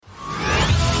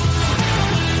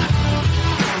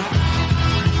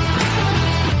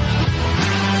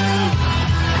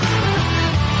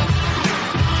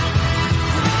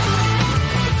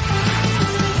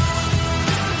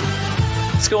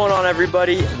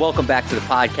everybody? Welcome back to the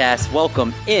podcast.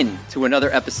 Welcome in to another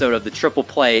episode of the Triple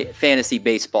Play Fantasy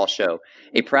Baseball Show,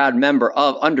 a proud member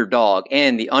of Underdog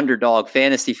and the Underdog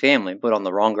Fantasy family. Put on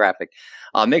the wrong graphic.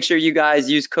 Make sure you guys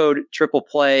use code Triple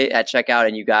Play at checkout,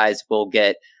 and you guys will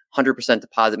get 100%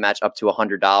 deposit match up to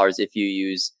 $100 if you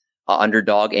use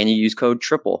Underdog and you use code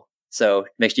Triple. So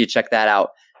make sure you check that out.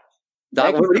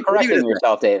 Thank you for correcting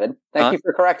yourself, David. Thank you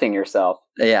for correcting yourself.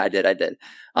 Yeah, I did.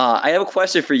 I have a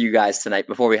question for you guys tonight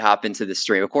before we hop into the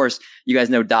stream. Of course, you guys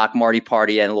know Doc, Marty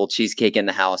Party, and a little cheesecake in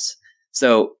the house.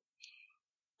 So,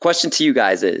 question to you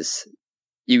guys is,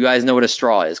 you guys know what a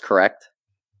straw is, correct?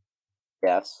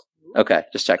 Yes. Okay,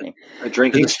 just checking. A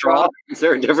drinking straw? Is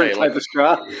there a different type of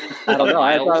straw? I don't know.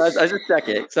 I was just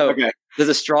checking. So, okay. Does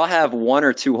a straw have one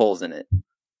or two holes in it?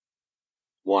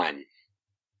 One.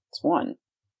 It's one.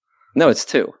 No, it's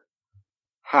two.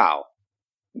 How?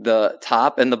 The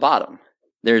top and the bottom.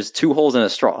 There's two holes in a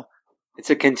straw. It's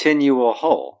a continual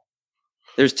hole.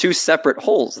 There's two separate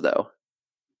holes, though.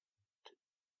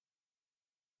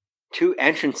 Two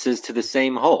entrances to the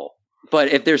same hole. But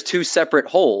if there's two separate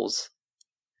holes...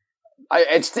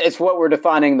 It's what we're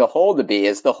defining the hole to be.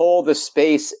 Is the hole the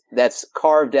space that's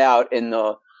carved out in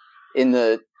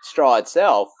the straw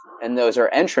itself, and those are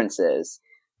entrances.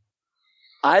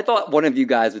 I thought one of you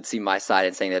guys would see my side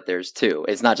in saying that there's two.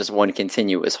 It's not just one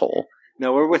continuous hole.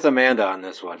 No, we're with Amanda on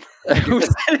this one. Who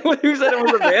said it was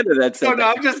Amanda that said No,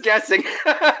 I'm just guessing.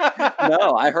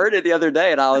 No, I heard it the other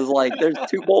day, and I was like, there's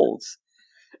two holes.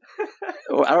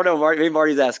 I don't know. Maybe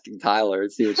Marty's asking Tyler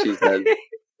and see what she says.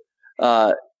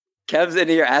 Kev's in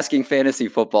here asking fantasy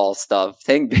football stuff.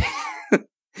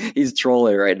 He's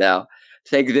trolling right now.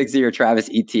 Take Vixie or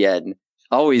Travis Etienne.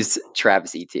 Always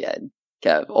Travis Etienne.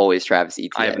 Kev, always Travis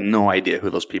Etienne. I have no idea who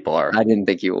those people are. I didn't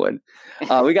think you would.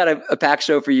 We got a packed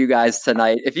show for you guys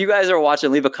tonight. If you guys are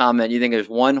watching, leave a comment. You think there's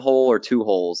one hole or two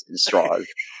holes in straws.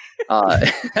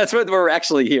 That's what we're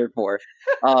actually here for.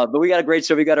 But we got a great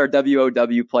show. We got our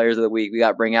WOW players of the week. We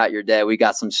got Bring Out Your Day. We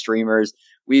got some streamers.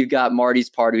 We've got Marty's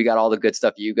Party. We got all the good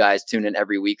stuff you guys tune in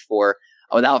every week for.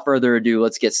 Without further ado,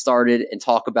 let's get started and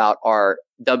talk about our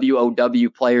WOW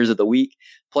players of the week.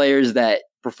 Players that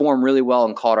performed really well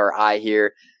and caught our eye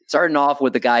here. Starting off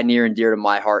with the guy near and dear to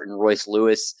my heart, and Royce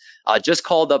Lewis, just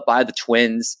called up by the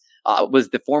Twins, was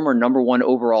the former number one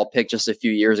overall pick just a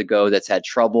few years ago that's had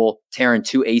trouble tearing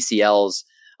two ACLs,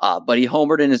 but he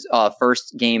homered in his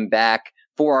first game back,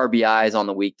 4 RBIs on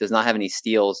the week, does not have any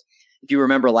steals. If you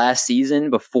remember last season,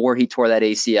 before he tore that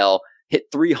ACL, hit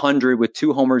 300 with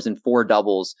 2 homers and 4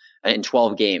 doubles in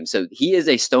 12 games. So he is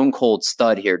a stone cold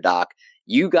stud here, Doc.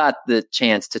 You got the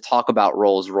chance to talk about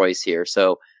Rolls Royce here.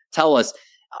 So tell us,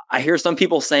 I hear some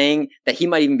people saying that he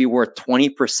might even be worth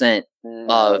 20%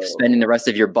 of spending the rest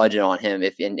of your budget on him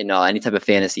if in any type of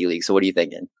fantasy league. So what are you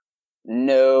thinking?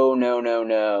 No.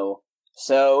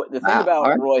 So the thing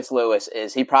about Royce Lewis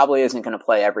is he probably isn't going to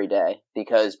play every day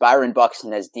because Byron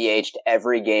Buxton has DH'd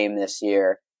every game this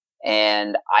year.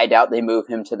 And I doubt they move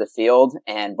him to the field.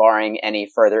 And barring any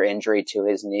further injury to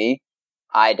his knee,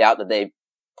 I doubt that they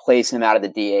place him out of the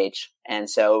DH. And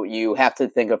so you have to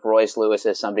think of Royce Lewis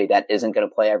as somebody that isn't going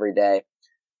to play every day.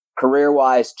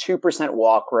 Career-wise, 2%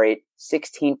 walk rate,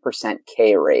 16%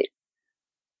 K rate.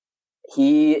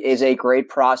 He is a great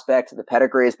prospect. The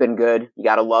pedigree has been good. You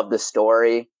got to love the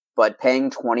story. But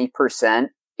paying 20%,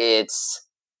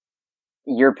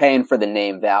 you're paying for the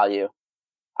name value.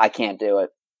 I can't do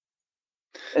it.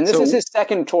 And this is his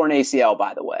second torn ACL,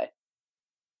 by the way.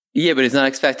 Yeah, but he's not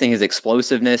expecting his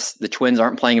explosiveness. The Twins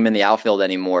aren't playing him in the outfield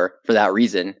anymore for that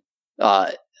reason.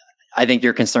 I think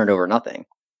you're concerned over nothing.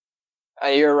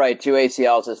 You're right. 2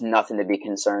 ACLs is nothing to be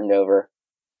concerned over.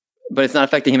 But it's not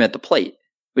affecting him at the plate,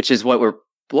 which is what we're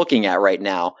looking at right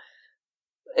now.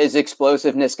 Is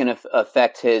explosiveness going to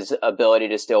affect his ability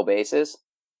to steal bases?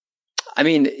 I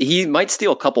mean, he might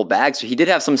steal a couple bags. He did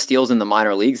have some steals in the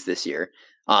minor leagues this year.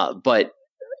 But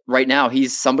right now,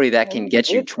 he's somebody that can get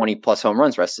you 20-plus home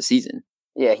runs rest of the season.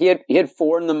 Yeah, he had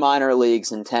 4 in the minor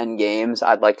leagues in 10 games.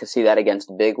 I'd like to see that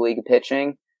against big league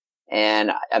pitching.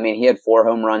 And, I mean, he had 4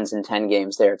 home runs in 10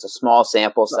 games there. It's a small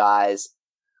sample size.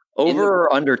 Over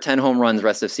or under 10 home runs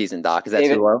rest of the season, Doc? Is that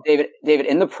too low? David,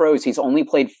 in the pros, he's only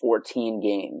played 14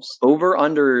 games. Over,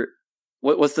 under,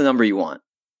 what's the number you want?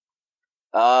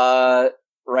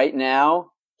 Right now,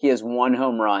 he has 1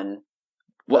 home run.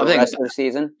 For the rest of the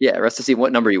season? Yeah, rest of the season.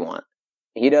 What number you want?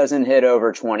 He doesn't hit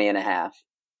over 20 and a half.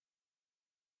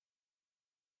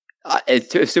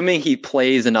 Assuming he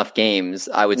plays enough games,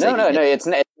 I would say. No, it's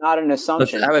not an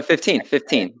assumption. How about 15?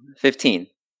 15. 15.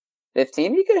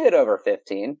 15? He could hit over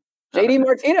 15. JD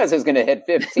Martinez is going to hit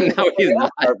 15. No, he's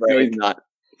not. No, he's not.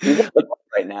 He's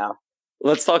right now.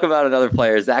 Let's talk about another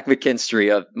player, Zach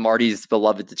McKinstry of Marty's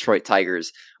beloved Detroit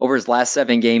Tigers. Over his last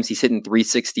 7 games, he's hitting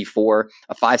 .364,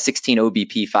 a .516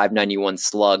 OBP, .591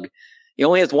 slug. He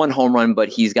only has 1 home run, but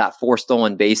he's got 4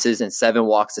 stolen bases and 7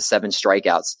 walks to 7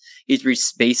 strikeouts. He's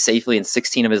reached base safely in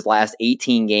 16 of his last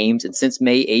 18 games, and since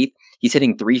May 8th, he's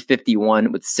hitting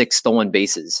 .351 with 6 stolen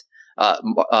bases.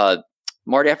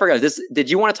 Marty, I forgot this. Did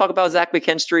you want to talk about Zach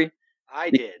McKinstry? I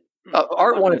did.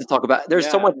 Art wanted to talk about. There's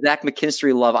so much Zach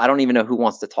McKinstry love. I don't even know who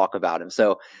wants to talk about him.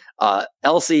 So,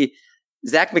 Elsie,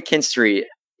 Zach McKinstry.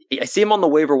 I see him on the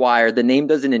waiver wire. The name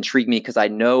doesn't intrigue me because I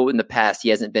know in the past he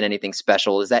hasn't been anything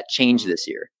special. Has that changed this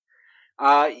year?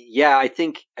 Yeah, I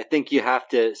think you have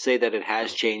to say that it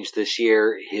has changed this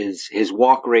year. His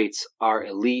walk rates are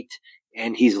elite,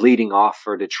 and he's leading off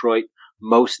for Detroit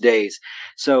most days.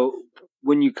 So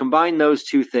when you combine those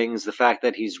two things, the fact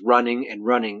that he's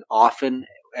running often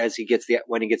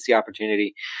when he gets the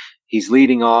opportunity, he's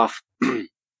leading off,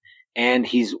 and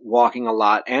he's walking a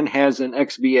lot, and has an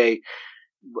XBA,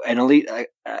 an elite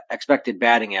expected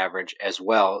batting average as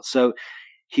well. So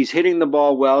he's hitting the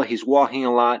ball well. He's walking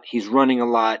a lot. He's running a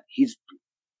lot. He's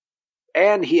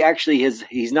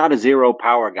not a zero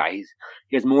power guy.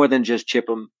 He has more than just chip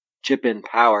in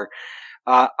power.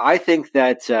 I think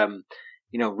that,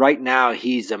 right now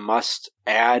he's a must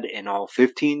add in all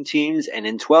 15 teams, and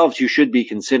in 12s you should be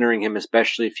considering him,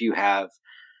 especially if you have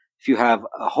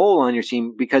a hole on your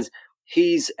team, because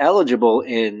he's eligible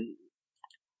in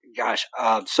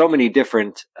so many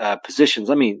different positions.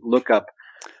 Let me look up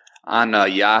on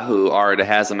Yahoo. Art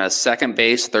has him as second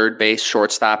base, third base,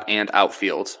 shortstop, and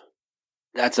outfield.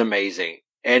 That's amazing.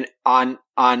 And on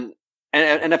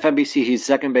NFNBC, he's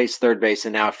second base, third base,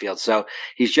 and outfield. So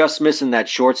he's just missing that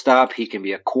shortstop. He can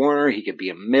be a corner. He could be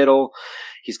a middle.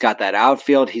 He's got that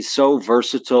outfield. He's so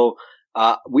versatile.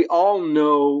 We all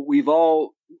know, we've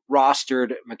all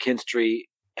rostered McKinstry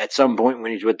at some point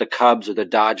when he's with the Cubs or the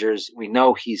Dodgers. We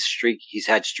know he's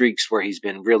had streaks where he's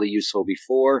been really useful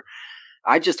before.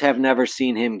 I just have never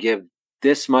seen him give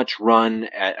this much run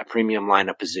at a premium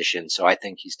lineup position. So I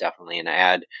think he's definitely an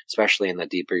add, especially in the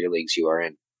deeper leagues you are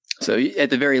in. So at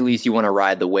the very least, you want to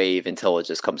ride the wave until it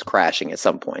just comes crashing at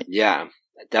some point. Yeah,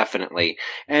 definitely.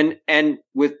 And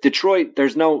with Detroit,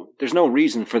 there's no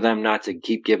reason for them not to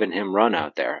keep giving him run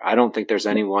out there. I don't think there's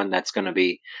anyone that's going to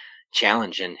be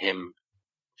challenging him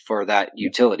for that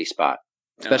utility spot.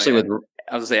 Especially with, I was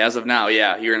going to say, as of now,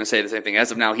 yeah, you're going to say the same thing.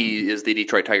 As of now, he is the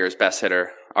Detroit Tigers' best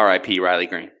hitter. R.I.P. Riley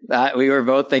Green. We were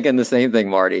both thinking the same thing,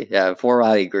 Marty. Yeah, poor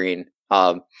Riley Green.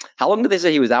 How long did they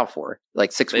say he was out for?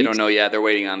 Like 6 weeks? They don't know yet. They're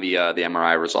waiting on the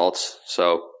MRI results.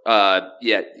 So,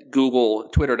 Google,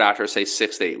 Twitter doctors say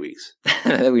 6 to 8 weeks.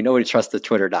 We know we trust the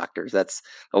Twitter doctors. That's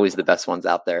always the best ones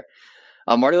out there.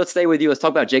 Marty, let's stay with you. Let's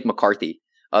talk about Jake McCarthy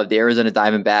of the Arizona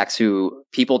Diamondbacks, who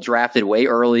people drafted way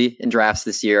early in drafts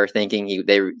this year, thinking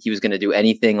he was going to do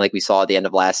anything like we saw at the end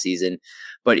of last season.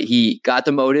 But he got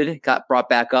demoted, got brought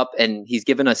back up, and he's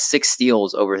given us 6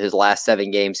 steals over his last 7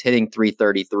 games, hitting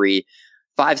 .333,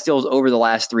 5 steals over the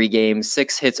last 3 games,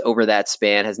 6 hits over that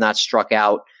span, has not struck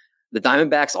out. The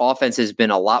Diamondbacks offense has been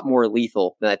a lot more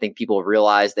lethal than I think people have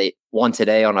realized. They won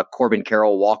today on a Corbin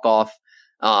Carroll walk-off.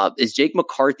 Is Jake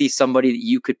McCarthy somebody that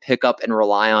you could pick up and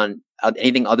rely on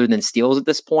anything other than steals at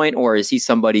this point? Or is he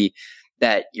somebody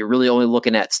that you're really only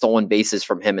looking at stolen bases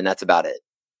from him and that's about it?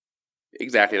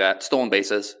 Exactly that. Stolen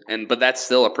bases. But that's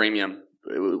still a premium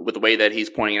with the way that he's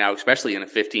pointing it out, especially in a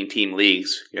 15-team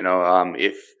leagues.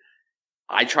 If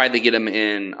I tried to get him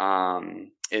in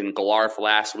Galarf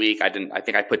last week, I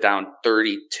think I put down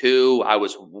 32. I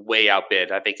was way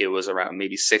outbid. I think it was around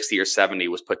maybe 60 or 70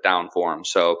 was put down for him.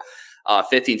 So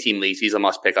 15-team leagues, he's a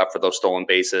must pick up for those stolen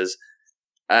bases.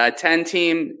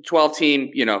 10-team,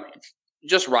 12-team,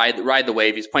 just ride the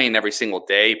wave. He's playing every single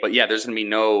day. But yeah, there's going to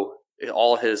be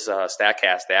all his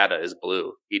StatCast data is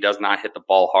blue. He does not hit the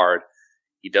ball hard.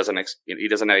 He doesn't have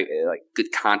like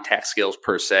good contact skills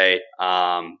per se.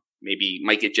 Maybe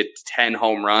might get you 10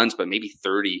 home runs, but maybe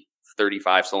 30,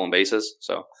 35 stolen bases.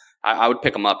 So I would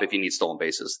pick him up if you need stolen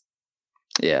bases.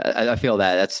 Yeah, I feel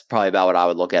that. That's probably about what I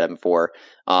would look at him for.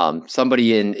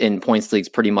 Somebody in points leagues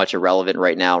pretty much irrelevant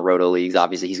right now. Roto leagues,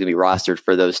 obviously, he's going to be rostered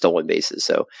for those stolen bases.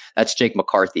 So that's Jake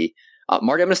McCarthy.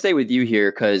 Marty, I'm going to stay with you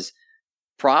here because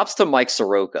props to Mike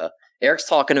Soroka. Eric's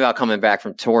talking about coming back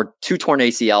from 2 torn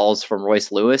ACLs from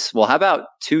Royce Lewis. Well, how about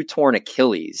 2 torn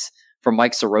Achilles from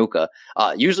Mike Soroka?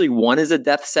 Usually 1 is a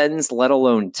death sentence, let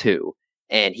alone 2.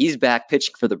 And he's back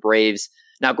pitching for the Braves.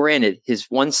 Now, granted, his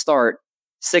 1 start,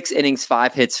 6 innings,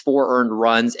 5 hits, 4 earned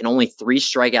runs, and only 3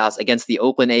 strikeouts against the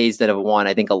Oakland A's that have won,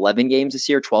 I think, 11 games this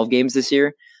year, 12 games this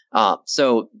year.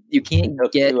 So you can't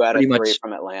get 2 out of 3 3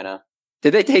 from Atlanta.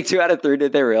 Did they take 2 out of 3?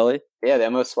 Did they really? Yeah, they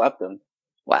almost swept them.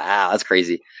 Wow, that's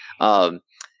crazy.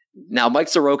 Now, Mike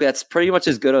Soroka, that's pretty much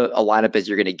as good a lineup as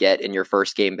you're going to get in your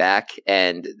first game back,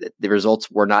 and the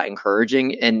results were not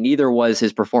encouraging, and neither was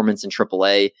his performance in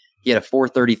AAA. He had a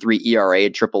 4.33 ERA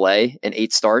in AAA in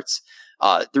 8 starts.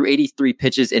 Through 83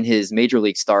 pitches in his major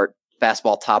league start,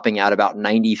 fastball topping out about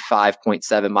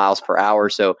 95.7 miles per hour,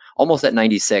 so almost at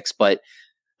 96. But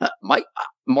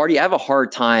Marty, I have a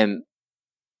hard time.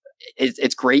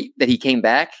 It's great that he came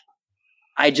back.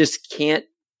 I just can't.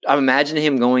 I'm imagining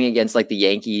him going against like the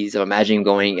Yankees. I'm imagining him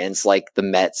going against like the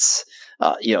Mets.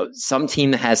 Some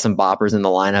team that has some boppers in the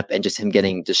lineup and just him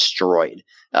getting destroyed.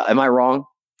 Am I wrong?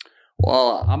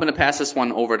 Well, I'm going to pass this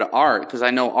one over to Art because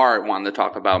I know Art wanted to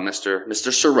talk about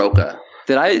Mr. Soroka.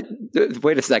 Did I?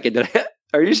 Wait a second.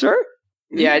 Are you sure?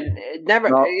 Yeah, never.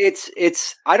 No.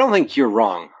 It's. I don't think you're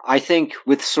wrong. I think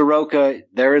with Soroka,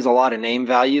 there is a lot of name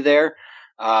value there.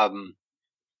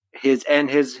 His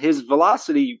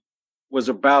velocity was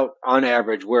about on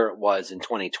average where it was in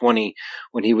 2020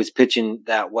 when he was pitching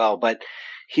that well, but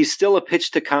he's still a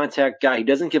pitch to contact guy. He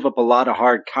doesn't give up a lot of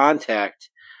hard contact,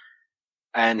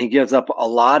 and he gives up a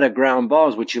lot of ground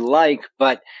balls, which you like,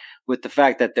 but with the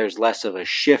fact that there's less of a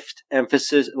shift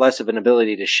emphasis, less of an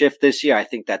ability to shift this year, I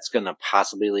think that's going to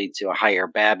possibly lead to a higher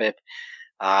BABIP.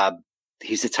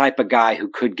 He's the type of guy who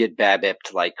could get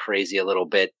BABIP'd like crazy a little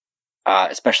bit,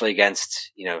 especially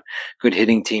against, good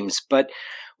hitting teams. But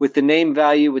with the name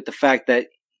value, with the fact that,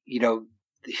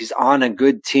 he's on a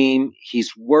good team,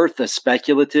 he's worth a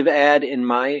speculative ad in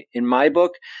my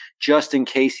book, just in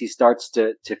case he starts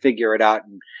to figure it out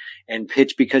and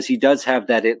pitch, because he does have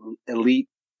that elite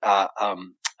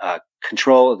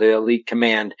control, the elite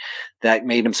command that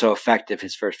made him so effective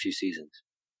his first few seasons.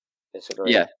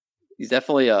 Yeah. He's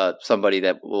definitely somebody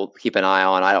that we'll keep an eye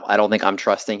on. I don't think I'm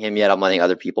trusting him yet. I'm letting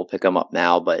other people pick him up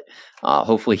now, but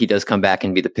hopefully he does come back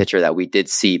and be the pitcher that we did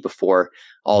see before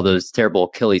all those terrible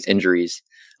Achilles injuries.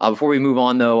 Before we move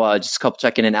on, though, just a couple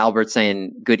checking in. Albert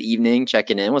saying good evening,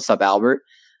 checking in. What's up, Albert?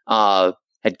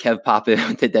 Had Kev pop in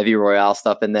with the Debbie Royale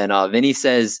stuff, and then Vinny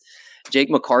says Jake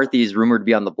McCarthy is rumored to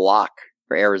be on the block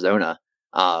for Arizona.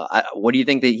 What do you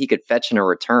think that he could fetch in a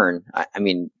return? I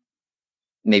mean,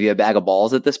 maybe a bag of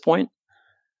balls at this point?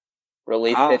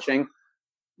 Relief pitching?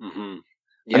 Mm-hmm.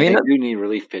 Yeah, they do need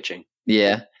relief pitching.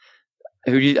 Yeah.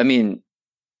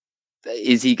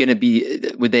 Is he going to be,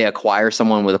 would they acquire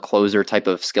someone with a closer type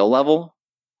of skill level?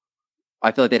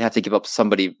 I feel like they'd have to give up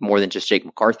somebody more than just Jake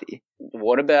McCarthy.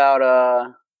 What about, I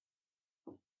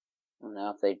don't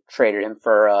know, if they traded him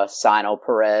for Sino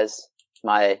Perez?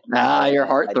 Your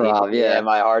heartthrob, yeah.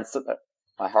 My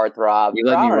heartthrob. You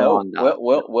let me wrong.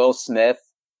 Will Smith.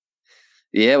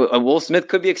 Yeah, Will Smith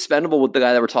could be expendable with the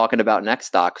guy that we're talking about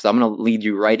next, Doc, because I'm going to lead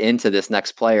you right into this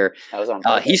next player. That was on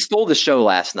purpose. He stole the show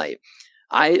last night.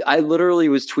 I literally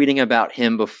was tweeting about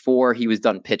him before he was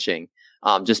done pitching,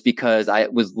 just because I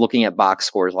was looking at box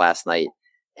scores last night,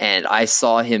 and I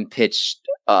saw him pitch,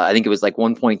 I think it was like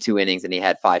 1.2 innings, and he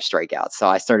had 5 strikeouts. So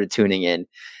I started tuning in.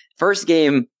 First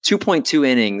game, 2.2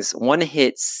 innings, 1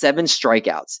 hit, 7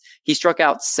 strikeouts. He struck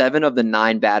out 7 of the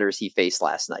 9 batters he faced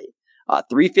last night.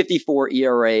 3.54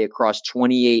 ERA across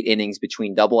 28 innings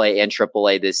between AA and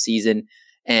AAA this season,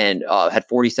 and had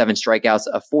 47 strikeouts,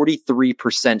 a 43%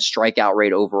 strikeout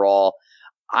rate overall.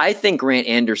 I think Grant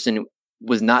Anderson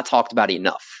was not talked about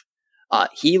enough.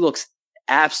 He looks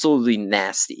absolutely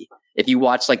nasty. If you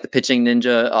watch like the Pitching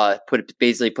Ninja,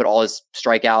 put all his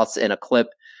strikeouts in a clip.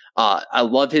 I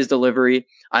love his delivery.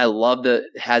 I love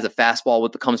has a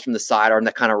fastball that comes from the sidearm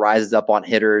that kind of rises up on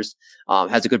hitters.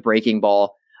 Has a good breaking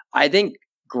ball. I think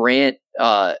Grant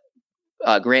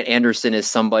Anderson is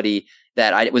somebody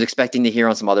that I was expecting to hear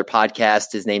on some other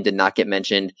podcasts. His name did not get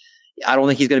mentioned. I don't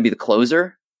think he's going to be the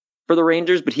closer for the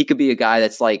Rangers, but he could be a guy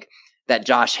that's like that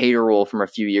Josh Hader role from a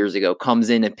few years ago, comes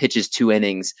in and pitches 2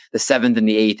 innings, the 7th and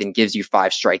the 8th, and gives you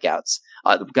 5 strikeouts.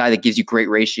 The guy that gives you great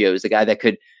ratios, the guy that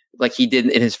could, like he did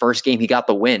in his first game, he got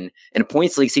the win. In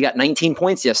points leagues, he got 19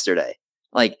 points yesterday.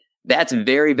 Like, that's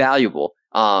very valuable.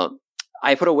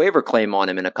 I put a waiver claim on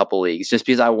him in a couple leagues just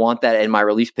because I want that in my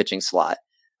relief pitching slot.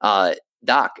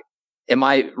 Doc, am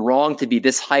I wrong to be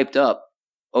this hyped up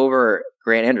over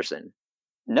Grant Anderson?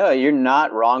 No, you're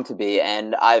not wrong to be.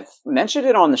 And I've mentioned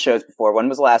it on the shows before. When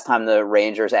was the last time the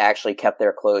Rangers actually kept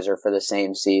their closer for the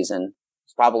same season?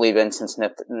 It's probably been since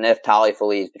Neftali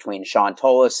Feliz, between Sean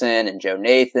Tolleson and Joe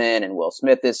Nathan and Will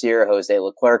Smith this year, Jose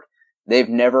Leclerc. They've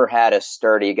never had a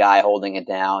sturdy guy holding it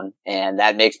down. And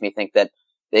that makes me think that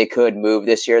they could move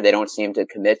this year. They don't seem to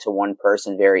commit to one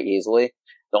person very easily.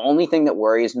 The only thing that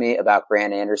worries me about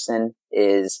Grant Anderson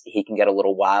is he can get a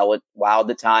little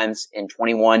wild at times. In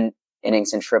 21,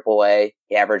 innings in AAA.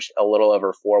 He averaged a little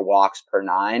over 4 walks per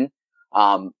 9.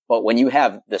 But when you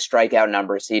have the strikeout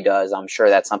numbers he does, I'm sure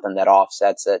that's something that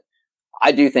offsets it.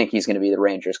 I do think he's going to be the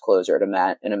Rangers closer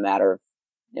in a matter of,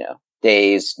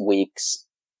 days, weeks.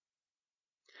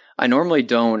 I normally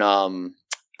don't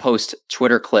post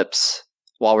Twitter clips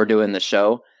while we're doing the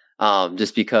show,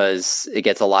 just because it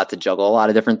gets a lot to juggle, a lot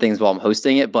of different things while I'm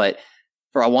hosting it. But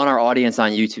I want our audience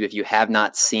on YouTube, if you have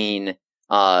not seen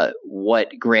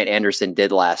what Grant Anderson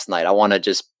did last night, I want to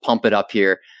just pump it up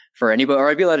here for anybody, or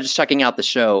maybe just checking out the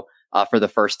show for the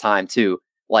first time too.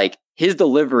 Like, his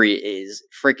delivery is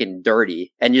freaking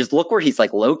dirty, and just look where he's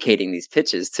like locating these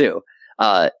pitches too.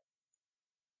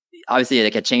 Obviously,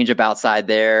 like a changeup outside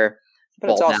there, but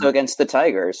it's also against the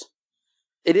Tigers.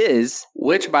 It is.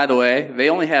 Which, by the way, they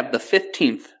only have the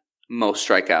 15th most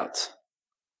strikeouts.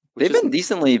 They've been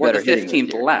decently better. The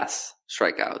 15th less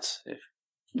strikeouts.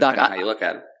 Doc, how you look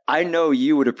at it. I know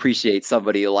you would appreciate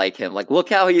somebody like him. Like, look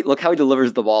how he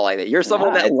delivers the ball like that. You're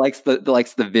someone that likes the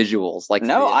visuals. Like,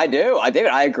 I do.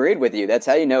 I agreed with you. That's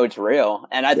how you know it's real.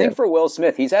 And I think for Will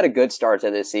Smith, he's had a good start to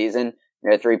this season.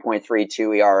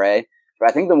 3.32 ERA. But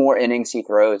I think the more innings he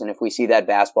throws, and if we see that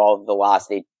fastball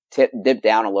velocity dip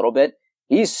down a little bit,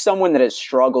 he's someone that has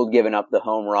struggled giving up the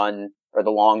home run or the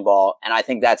long ball. And I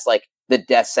think that's like the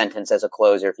death sentence as a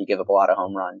closer if you give up a lot of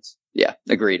home runs. Yeah,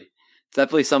 agreed.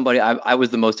 Definitely somebody I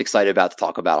was the most excited about to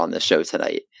talk about on this show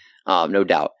tonight. No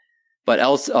doubt. But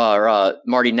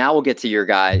Marty, now we'll get to your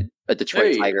guy, a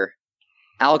Detroit Tiger,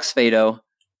 Alex Faedo,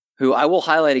 who I will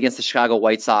highlight against the Chicago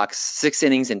White Sox, 6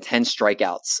 innings and 10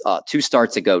 strikeouts, 2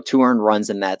 starts ago, 2 earned runs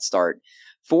in that start.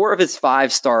 4 of his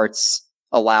 5 starts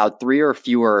allowed 3 or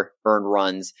fewer earned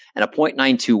runs and a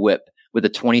 .92 whip with a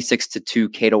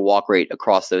 26-2 K to walk rate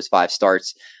across those 5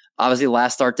 starts. Obviously,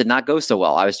 last start did not go so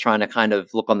well. I was trying to kind of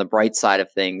look on the bright side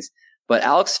of things. But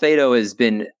Alex Faedo has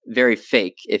been very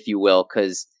fake, if you will,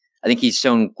 because I think he's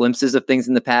shown glimpses of things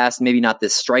in the past, maybe not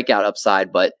this strikeout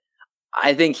upside, but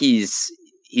I think he's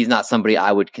not somebody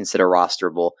I would consider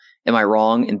rosterable. Am I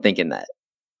wrong in thinking that?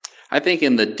 I think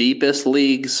in the deepest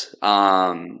leagues,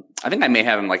 I think I may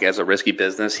have him like as a risky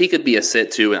business. He could be a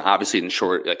sit too, and obviously in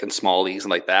short, like in small leagues and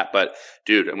like that. But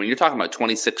dude, when you're talking about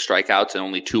 26 strikeouts and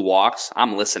only 2 walks,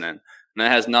 I'm listening. And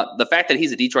that has not the fact that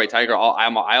he's a Detroit Tiger.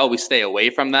 I always stay away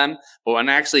from them. But when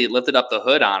I actually lifted up the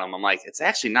hood on him, I'm like, it's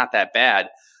actually not that bad.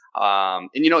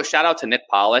 And shout out to Nick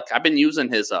Pollock. I've been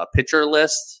using his pitcher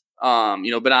list. Been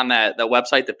on that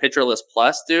website, the Pitcher List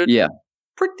Plus, dude. Yeah,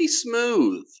 pretty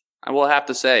smooth, I will have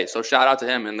to say. So shout out to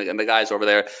him and the guys over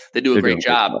there. They do a great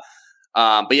job.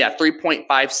 But yeah, 3.56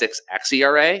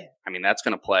 xERA. I mean, that's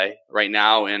going to play right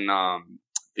now in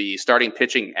the starting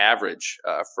pitching average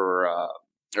or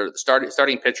the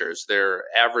starting pitchers. Their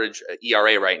average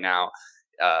ERA right now,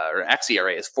 or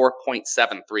xERA, is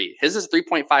 4.73. His is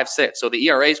 3.56. So the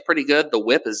ERA is pretty good. The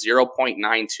whip is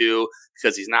 0.92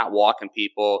 because he's not walking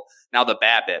people. Now the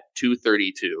BABIP,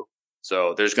 232.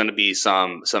 So there's going to be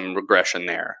some regression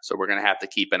there. So we're going to have to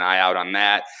keep an eye out on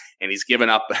that. And he's given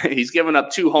up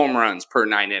 2 home runs per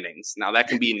 9 innings. Now that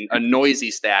can be a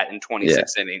noisy stat in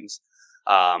 26 innings.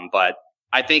 But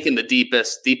I think in the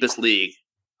deepest league,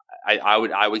 I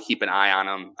would keep an eye on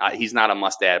him. He's not a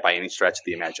must add by any stretch of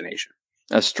the imagination.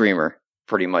 A streamer,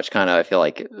 pretty much, kind of. I feel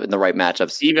like in the right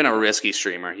matchups, even a risky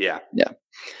streamer. Yeah.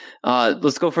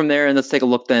 Let's go from there and let's take a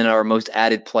look then at our most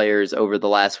added players over the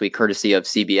last week, courtesy of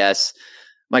CBS.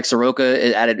 Mike Soroka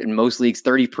is added in most leagues,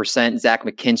 30%. Zach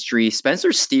McKinstry,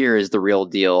 Spencer Steer is the real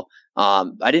deal.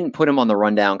 I didn't put him on the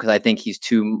rundown because I think he's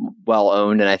too well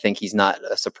owned, and I think he's not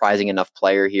a surprising enough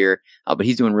player here. But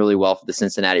he's doing really well for the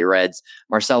Cincinnati Reds.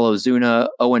 Marcell Ozuna,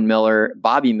 Owen Miller,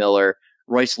 Bobby Miller,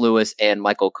 Royce Lewis, and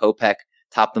Michael Kopech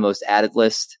top the most added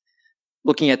list.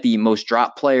 Looking at the most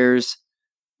dropped players,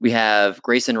 we have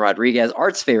Grayson Rodriguez,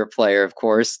 Art's favorite player, of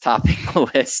course, topping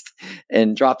the list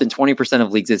and dropped in 20%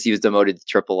 of leagues as he was demoted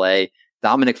to AAA.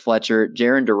 Dominic Fletcher,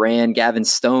 Jarren Duran, Gavin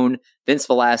Stone, Vince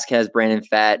Velasquez, Brandon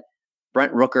Pfaadt,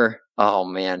 Brent Rooker. Oh,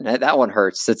 man, that one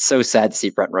hurts. It's so sad to see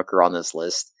Brent Rooker on this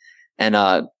list.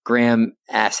 And Graham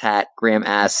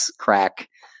Ass Crack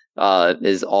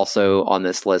is also on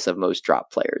this list of most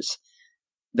dropped players.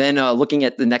 Then looking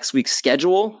at the next week's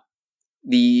schedule,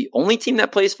 the only team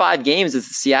that plays 5 games is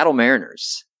the Seattle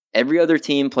Mariners. Every other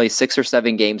team plays 6 or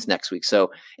 7 games next week.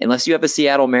 So unless you have a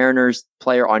Seattle Mariners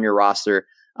player on your roster,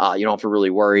 you don't have to really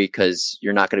worry because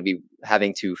you're not going to be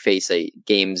having to face a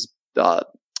games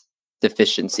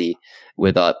deficiency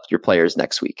with your players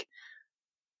next week.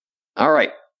 All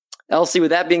right. Elsie, with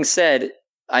that being said,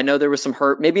 I know there was some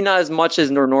hurt, maybe not as much as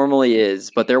there normally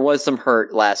is, but there was some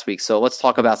hurt last week. So let's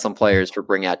talk about some players for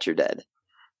Bring Out Your Dead.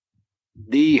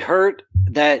 The hurt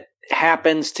that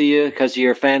happens to you because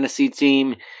your fantasy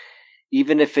team,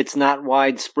 even if it's not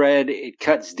widespread, it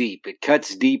cuts deep. It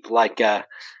cuts deep like a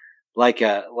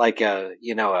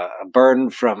burn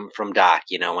from Doc,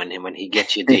 when he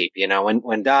gets you deep,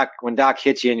 when Doc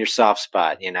hits you in your soft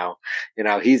spot,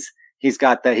 he's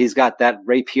got that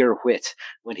rapier wit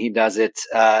when he does it.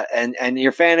 And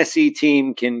your fantasy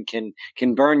team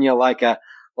can burn you like a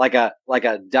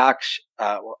Doc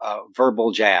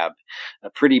verbal jab,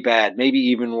 pretty bad, maybe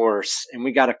even worse. And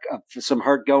we got some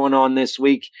hurt going on this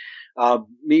week.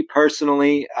 Me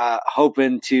personally,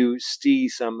 hoping to see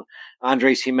some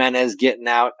Andres Jimenez getting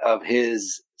out of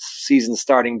his season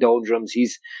starting doldrums.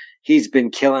 He's been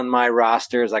killing my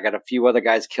rosters. I got a few other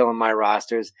guys killing my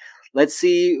rosters. Let's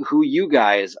see who you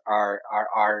guys are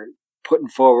putting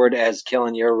forward as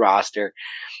killing your roster.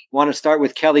 Want to start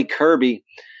with Kelly Kirby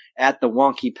at the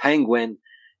Wonky Penguin,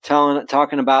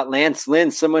 talking about Lance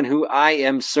Lynn, someone who I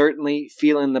am certainly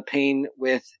feeling the pain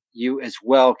with you as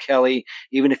well, Kelly,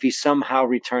 even if he somehow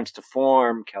returns to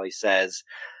form. Kelly says,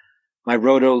 my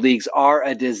roto leagues are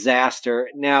a disaster.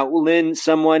 Now, Lynn,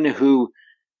 someone who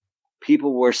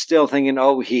people were still thinking,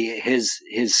 his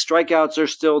strikeouts are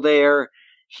still there.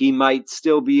 He might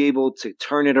still be able to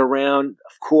turn it around.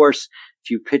 Of course, if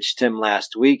you pitched him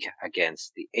last week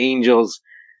against the Angels,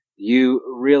 you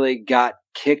really got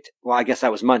kicked. Well, I guess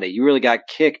that was Monday. You really got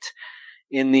kicked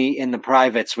in the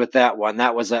privates with that one.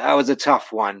 That was a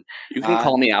tough one. You can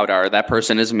call me Outar. That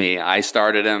person is me. I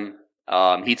started him.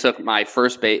 He took my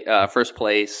first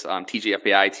place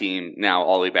TGFBI team now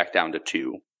all the way back down to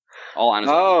 2. All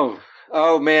honestly.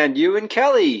 Oh man, you and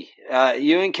Kelly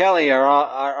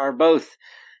are both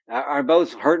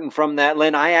hurting from that.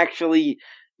 Lynn, I actually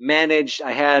managed.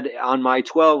 I had on my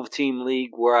 12-team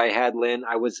league where I had Lynn.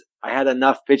 I had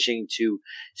enough pitching to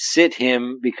sit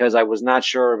him because I was not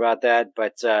sure about that.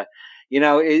 But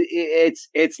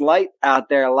it's light out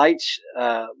there, light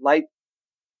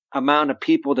amount of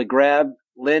people to grab.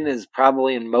 Lynn is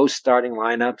probably in most starting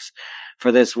lineups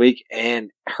for this week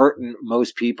and hurting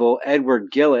most people.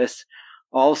 Edward Gillis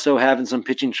also having some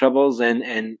pitching troubles,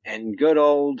 and good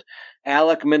old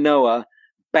Alek Manoah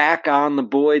back on the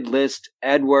Boyd list.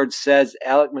 Edwards says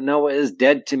Alek Manoah is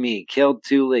dead to me. Killed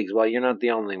 2 leagues. Well, you're not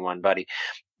the only one, buddy.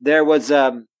 There was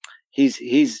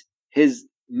his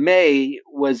May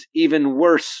was even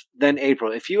worse than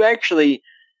April. If you actually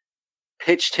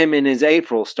pitched him in his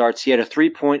April starts, he had a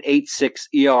 3.86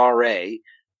 ERA.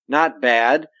 Not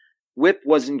bad. WHIP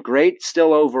wasn't great,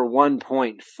 still over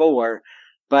 1.4,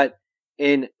 but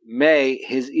in May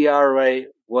his ERA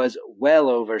was well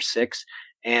over 6.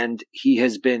 And he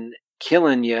has been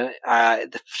killing you.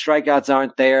 The strikeouts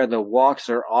aren't there. The walks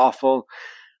are awful.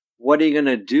 What are you going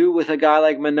to do with a guy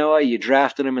like Manoah? You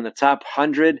drafted him in the top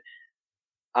 100.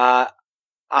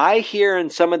 I hear in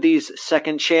some of these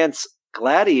second chance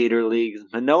gladiator leagues,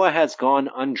 Manoah has gone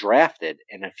undrafted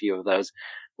in a few of those,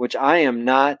 which I'm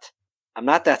not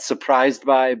that surprised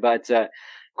by, but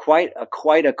quite a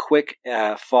quick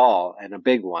fall and a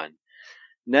big one.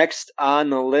 Next on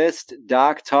the list,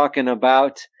 Doc talking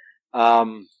about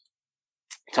Jose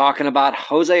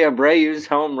Abreu's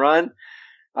home run.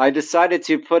 I decided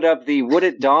to put up the "Would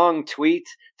It Dong" tweet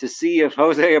to see if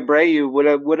Jose Abreu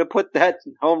would have put that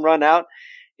home run out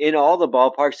in all the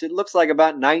ballparks. It looks like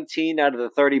about 19 out of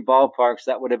the 30 ballparks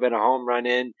that would have been a home run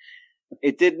in.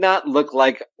 It did not look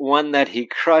like one that he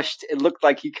crushed. It looked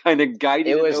like he kind of guided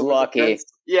it. It was lucky.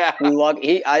 Yeah.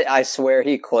 I swear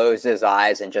he closed his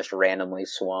eyes and just randomly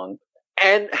swung.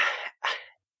 And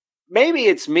maybe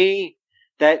it's me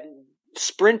that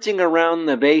sprinting around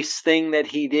the base thing that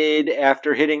he did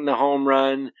after hitting the home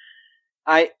run.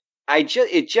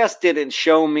 It just didn't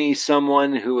show me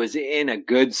someone who was in a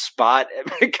good spot.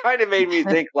 It kind of made me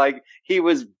think like he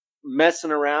was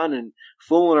messing around and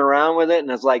fooling around with it.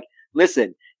 And I was like,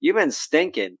 listen, you've been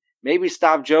stinking. Maybe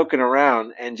stop joking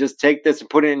around and just take this and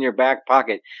put it in your back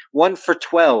pocket. 1 for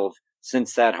 12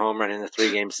 since that home run in the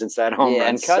 3 games since that home run.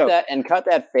 And cut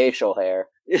that facial hair.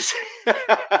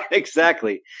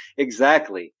 Exactly.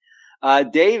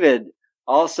 David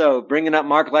also bringing up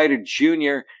Mark Leiter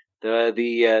Jr.,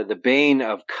 the bane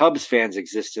of Cubs fans'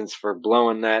 existence for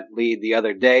blowing that lead the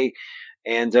other day,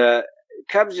 and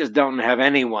Cubs just don't have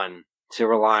anyone to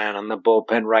rely on the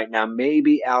bullpen right now.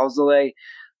 Maybe Alzolay.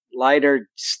 Leiter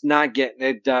not getting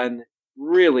it done.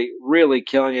 Really, really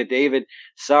killing you, David.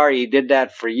 Sorry he did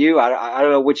that for you. I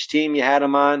don't know which team you had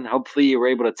him on. Hopefully you were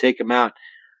able to take him out.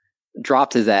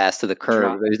 Dropped his ass to the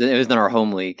curb. It was in our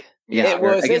home league. Yeah, it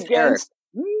was against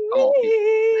me.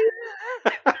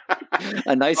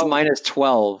 A nice minus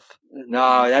 12.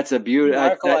 No, that's a beautiful.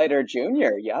 Mark Leiter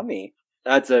Jr. Yummy.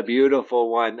 That's a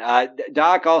beautiful one.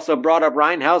 Doc also brought up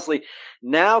Ryan Helsley,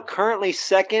 now currently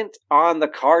second on the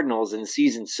Cardinals in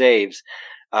season saves,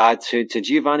 to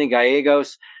Giovanni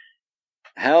Gallegos.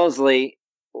 Helsley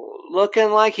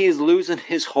looking like he's losing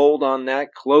his hold on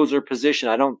that closer position.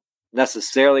 I don't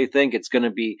necessarily think it's going to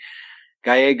be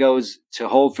Gallegos to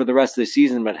hold for the rest of the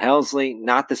season, but Helsley,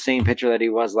 not the same pitcher that he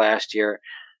was last year.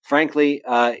 Frankly,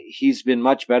 he's been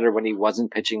much better when he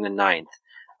wasn't pitching the ninth.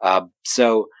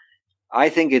 So I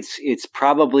think he's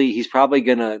probably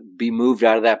going to be moved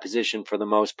out of that position for the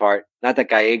most part. Not that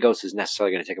Gallegos is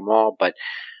necessarily going to take them all, but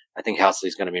I think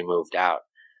Helsley's going to be moved out.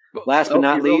 Last but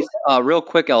not least, real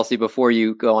quick, Elsie, before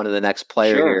you go on to the next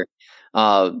player here,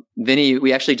 Vinny,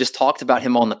 we actually just talked about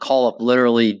him on the call up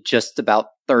literally just about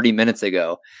 30 minutes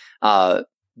ago.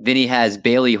 Vinny has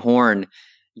Bailey Horn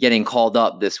getting called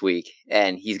up this week,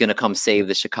 and he's going to come save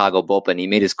the Chicago bullpen. He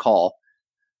made his call.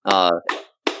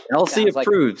 Elsie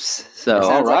approves. So it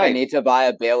sounds like I need to buy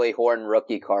a Bailey Horn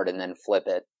rookie card and then flip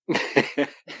it.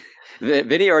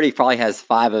 Vinny already probably has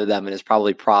 5 of them and has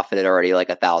probably profited already like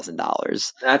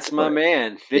 $1,000. That's my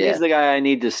man. Vinny's the guy I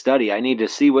need to study. I need to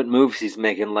see what moves he's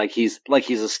making. Like he's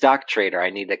a stock trader.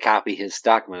 I need to copy his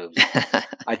stock moves.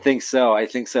 I think so.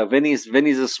 Vinny's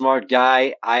a smart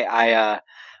guy.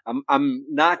 I'm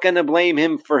not going to blame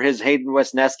him for his Hayden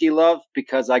Wesneski love,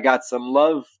 because I got some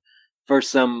love for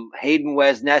some Hayden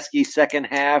Wesneski second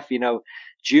half,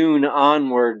 June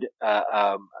onward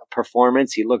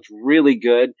performance. He looked really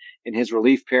good in his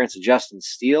relief appearance of Justin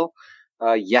Steele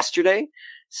yesterday.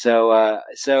 So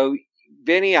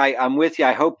Vinny, I'm with you.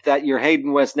 I hope that your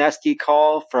Hayden Wesneski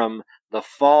call from the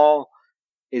fall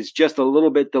is just a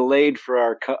little bit delayed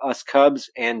for us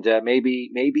Cubs, and maybe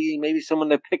someone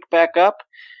to pick back up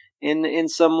in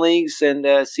some leagues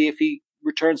and see if he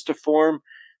returns to form.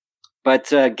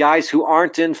 But guys who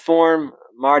aren't in form,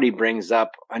 Marty brings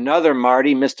up another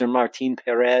Marty, Mr. Martin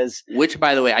Perez. Which,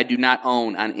 by the way, I do not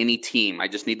own on any team. I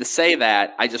just need to say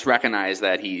that. I just recognize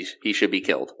that he should be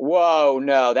killed. Whoa,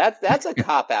 no, that's a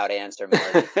cop-out answer,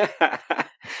 Marty. I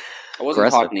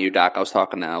wasn't talking to you, Doc. I was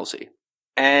talking to Elsie.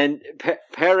 And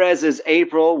Perez's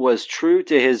April was true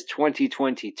to his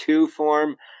 2022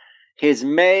 form. His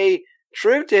May,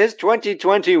 true to his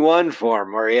 2021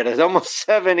 form, where he had almost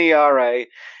 7 ERA.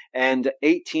 And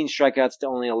 18 strikeouts to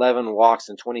only 11 walks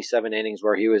in 27 innings,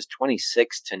 where he was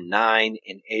 26-9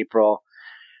 in April.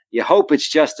 You hope it's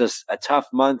just a tough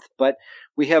month, but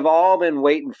we have all been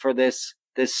waiting for this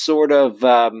sort of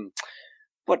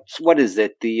what is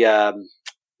it?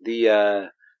 The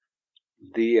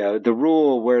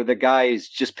rule where the guy is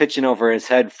just pitching over his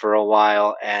head for a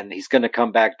while and he's going to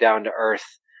come back down to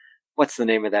earth. What's the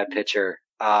name of that pitcher?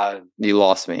 You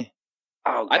lost me.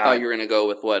 Oh, God. I thought you were going to go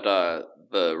with what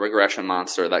the regression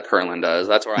monster that Curlin does.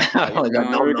 That's where I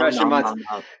thought regression monster.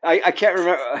 I can't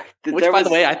remember. Which, by the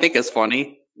way, I think is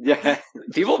funny. Yeah,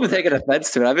 people have been taking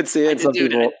offense to it. I've been seeing some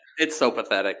people. It's so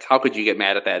pathetic. How could you get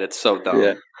mad at that? It's so dumb.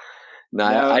 Yeah. No,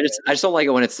 I just don't like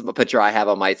it when it's a picture I have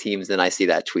on my teams and I see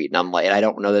that tweet and I'm like, and I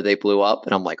don't know that they blew up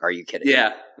and I'm like, are you kidding?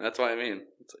 Yeah, that's what I mean.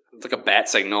 It's like a bat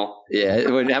signal. Yeah,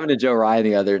 when happened to Joe Ryan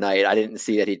the other night, I didn't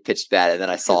see that he'd pitched bad, and then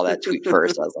I saw that tweet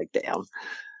first. I was like, damn.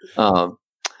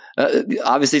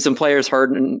 Obviously, some players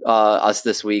hurting us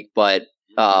this week, but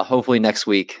hopefully next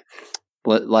week,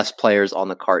 less players on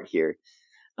the cart here.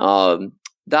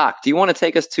 Doc, do you want to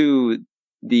take us to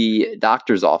the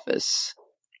doctor's office?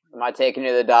 Am I taking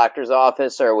you to the doctor's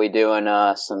office, or are we doing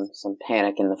some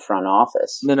panic in the front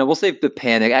office? No, we'll save the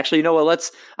panic. Actually, you know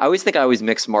what? I always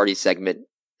mix Marty's segment.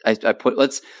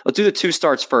 Let's do the 2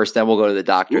 starts first, then we'll go to the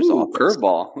doctor's office.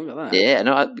 Curveball. Look at that. Yeah,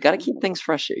 no, I got to keep things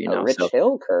fresh here. Rich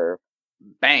Hill curve.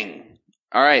 Bang.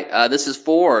 All right, this is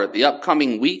for the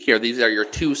upcoming week here. These are your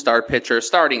 2-star pitchers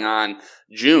starting on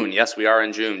June. Yes, we are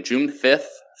in June. June 5th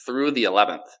through the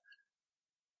 11th.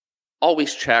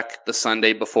 Always check the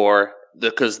Sunday before,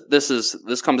 because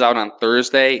this comes out on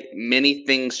Thursday. Many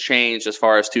things change as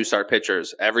far as 2-star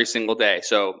pitchers every single day.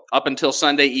 So up until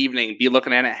Sunday evening, be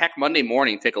looking at it. Heck, Monday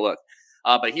morning, take a look.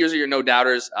 But here's your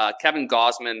no-doubters. Kevin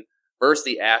Gausman versus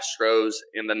the Astros,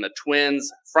 and then the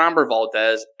Twins, Framber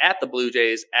Valdez at the Blue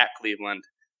Jays, at Cleveland.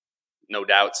 No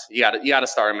doubts. You got to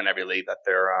start them in every league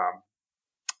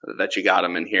that you got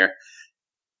them in here.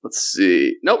 Let's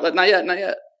see. Nope, not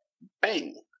yet.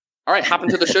 Bang. All right, hop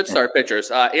into the should start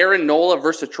pitchers. Aaron Nola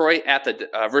versus Detroit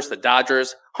versus the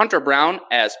Dodgers. Hunter Brown,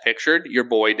 as pictured, your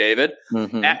boy David,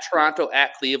 at Toronto,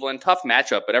 at Cleveland. Tough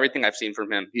matchup, but everything I've seen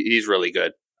from him, he's really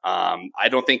good. I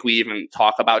don't think we even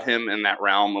talk about him in that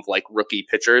realm of like rookie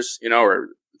pitchers, or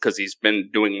because he's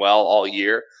been doing well all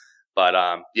year. But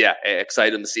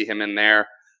excited to see him in there.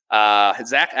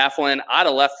 Zach Eflin out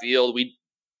of left field.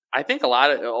 I think a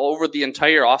lot of over the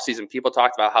entire offseason, people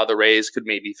talked about how the Rays could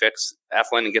maybe fix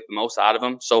Eflin and get the most out of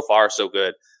him. So far, so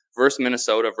good. Versus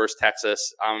Minnesota, versus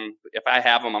Texas. If I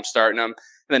have him, I'm starting him.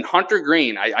 And then Hunter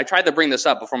Green, I tried to bring this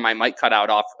up before my mic cut out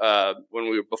off when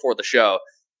we were before the show.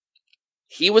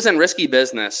 He was in risky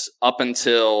business up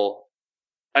until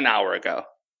an hour ago.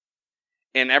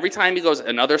 And every time he goes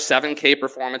another 7K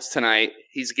performance tonight,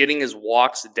 he's getting his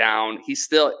walks down.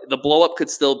 The blow up could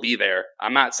still be there.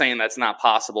 I'm not saying that's not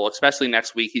possible, especially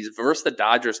next week. He's versus the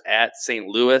Dodgers at St.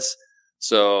 Louis.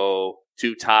 So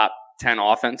 2 top 10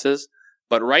 offenses.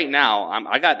 But right now,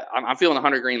 I'm feeling the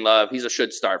Hunter Green love. He's a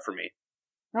should start for me.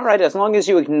 All right, as long as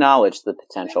you acknowledge the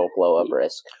potential blow up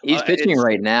risk. He's pitching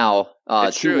right now.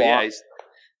 2 walks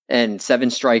and 7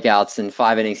 strikeouts in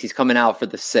 5 innings. He's coming out for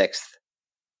the 6th.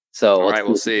 So all right,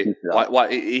 we'll see.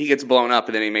 He gets blown up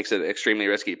and then he makes it extremely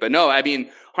risky. But no, I mean,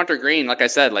 Hunter Green, like I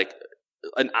said, like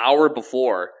an hour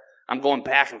before, I'm going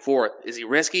back and forth. Is he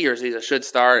risky or is he a should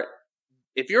start?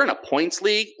 If you're in a points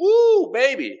league, woo,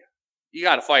 baby, you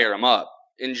got to fire him up.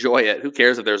 Enjoy it. Who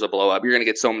cares if there's a blow up? You're going to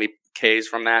get so many Ks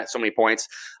from that, so many points.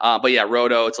 But yeah,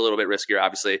 Roto, it's a little bit riskier,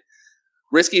 obviously.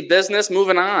 Risky business,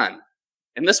 moving on.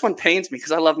 And this one pains me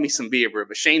because I love me some Bieber,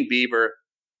 but Shane Bieber,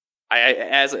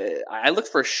 I looked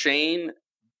for Shane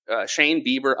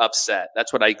Bieber upset.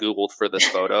 That's what I Googled for this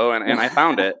photo, and I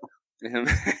found it.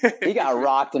 He got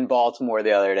rocked in Baltimore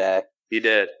the other day. He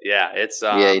did. Yeah, it's.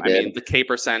 Yeah, he did. I mean, the K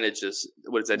percentage is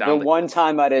what is it? The one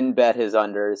time I didn't bet his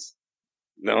unders.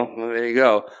 No, well, there you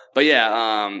go. But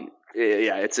yeah,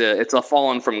 it's a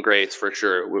fallen from grace for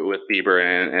sure with Bieber,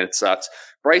 and it sucks.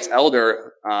 Bryce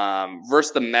Elder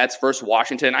versus the Mets versus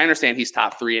Washington. I understand he's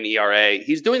top 3 in ERA.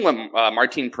 He's doing what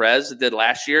Martin Perez did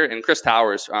last year, and Chris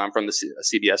Towers from the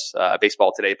CBS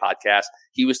Baseball Today podcast,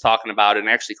 he was talking about it, and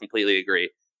I actually completely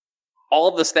agree. All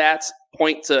of the stats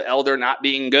point to Elder not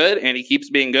being good, and he keeps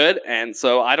being good, and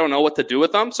so I don't know what to do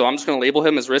with him, so I'm just going to label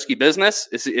him as risky business.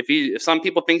 If some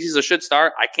people think he's a should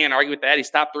start, I can't argue with that. He's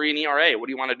top 3 in ERA. What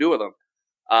do you want to do with him?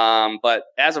 But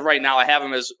as of right now, I have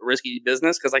him as risky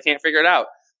business because I can't figure it out.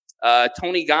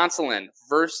 Tony Gonsolin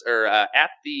at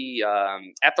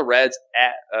the Reds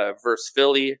versus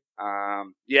Philly.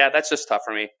 Yeah, that's just tough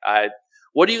for me.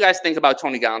 What do you guys think about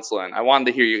Tony Gonsolin? I wanted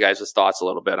to hear you guys' thoughts a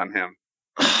little bit on him.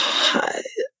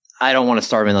 I don't want to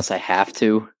start him unless I have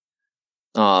to. Is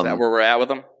that where we're at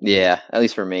with him? Yeah, at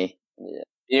least for me. Yeah.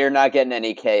 You're not getting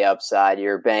any K upside.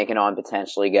 You're banking on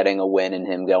potentially getting a win and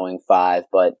him going 5,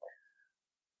 but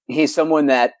he's someone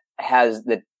that has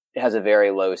a very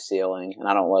low ceiling, and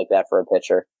I don't like that for a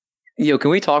pitcher. Yo,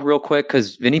 can we talk real quick?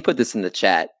 Because Vinny put this in the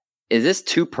chat. Is this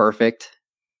too perfect?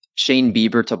 Shane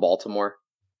Bieber to Baltimore,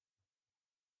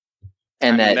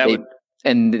 and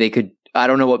they could. I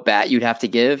don't know what bat you'd have to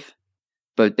give,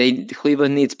 but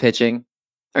Cleveland needs pitching.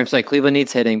 I'm sorry, Cleveland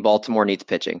needs hitting. Baltimore needs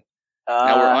pitching.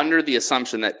 Now we're under the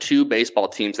assumption that 2 baseball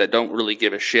teams that don't really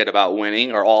give a shit about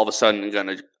winning are all of a sudden going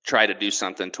to try to do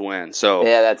something to win. So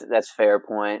yeah, that's a fair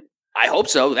point. I hope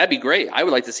so. That'd be great. I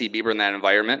would like to see Bieber in that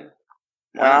environment.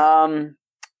 Wow.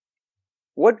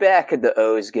 What bat could the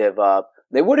O's give up?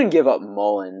 They wouldn't give up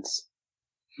Mullins.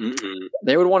 Mm-mm.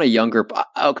 They would want a younger.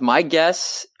 My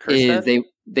guess is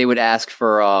they would ask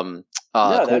for. No,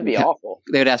 that'd be awful.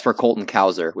 They would ask for Colton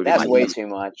Cowser. That's way too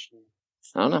much.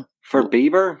 I don't know. For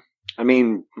Bieber, I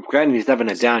mean, granted he's having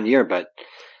a down year, but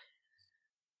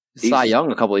Cy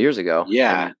Young a couple of years ago.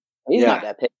 Yeah, he's not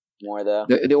that pitch anymore though.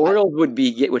 The Orioles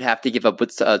would have to give up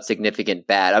a significant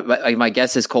bat. My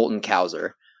guess is Colton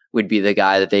Cowser would be the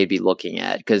guy that they'd be looking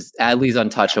at because Adley's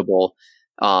untouchable.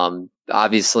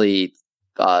 Obviously.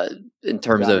 In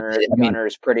terms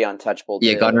Gunner's pretty untouchable.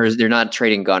 Yeah, Gunner's. They're not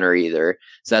trading Gunner either,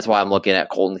 so that's why I'm looking at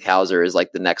Colton Cowser as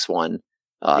like the next one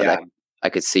that I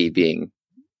could see being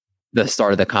the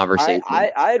start of the conversation.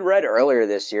 I had read earlier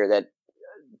this year that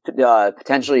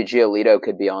potentially Giolito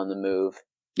could be on the move.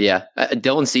 Yeah,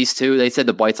 Dylan Cease too. They said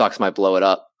the White Sox might blow it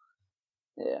up.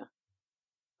 Yeah,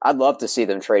 I'd love to see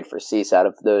them trade for Cease out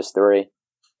of those 3.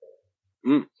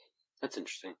 That's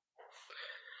interesting.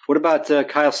 What about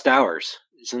Kyle Stowers?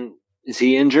 Is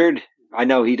he injured? I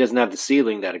know he doesn't have the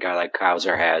ceiling that a guy like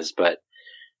Cowser has, but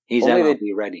he's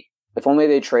MLB ready. If only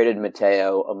they traded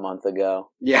Mateo a month ago.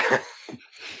 Yeah.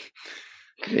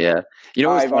 Yeah. You know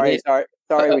what's funny? Sorry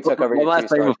we took over. One last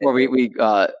thing before we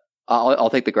I'll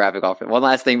take the graphic off. One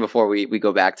last thing before we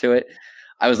go back to it.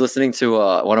 I was listening to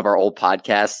one of our old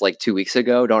podcasts like 2 weeks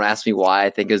ago. Don't ask me why. I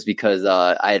think it was because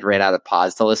I had ran out of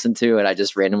pods to listen to, and I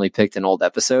just randomly picked an old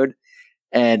episode.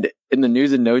 And in the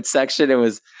news and notes section, it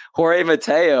was Jorge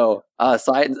Mateo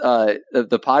signed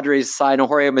the Padres sign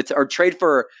Jorge Mateo or trade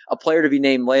for a player to be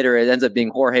named later. It ends up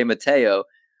being Jorge Mateo.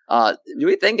 Do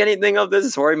we think anything of this?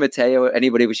 Is Jorge Mateo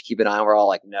anybody we should keep an eye on? We're all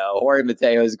like, no, Jorge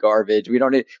Mateo is garbage. We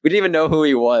didn't even know who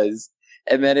he was.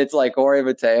 And then it's like Jorge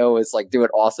Mateo was like doing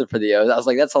awesome for the O's. I was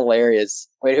like, that's hilarious.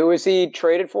 Wait, who was he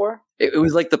traded for? It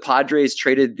was like the Padres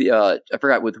traded the I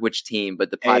forgot with which team,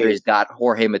 but the Padres got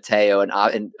Jorge Mateo and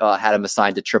had him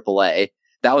assigned to AAA.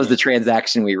 That was the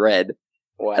transaction we read.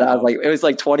 Wow. And I was like, it was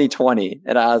like 2020,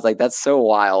 and I was like, that's so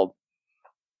wild.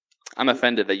 I'm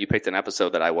offended that you picked an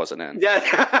episode that I wasn't in. Yeah.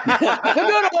 The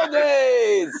good old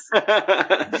days.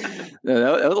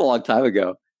 No, that was a long time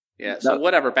ago. Yeah, so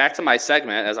whatever. Back to my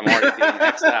segment, as I'm already being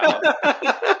X'd out.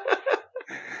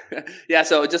 Yeah,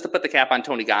 so just to put the cap on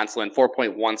Tony Gonsolin,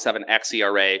 4.17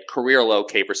 xERA, career low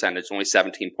K percentage, only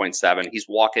 17.7. He's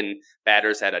walking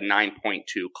batters at a 9.2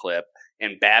 clip.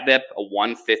 And BABIP, a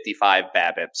 155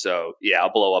 BABIP. So, yeah,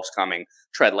 a blow-up's coming.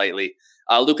 Tread lightly.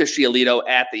 Lucas Giolito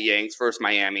at the Yanks versus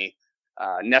Miami.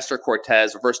 Nestor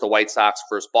Cortez versus the White Sox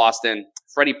versus Boston.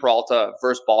 Freddie Peralta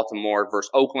versus Baltimore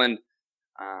versus Oakland.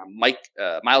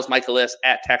 Miles Michaelis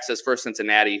at Texas versus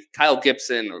Cincinnati. Kyle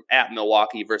Gibson at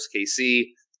Milwaukee versus KC.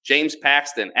 James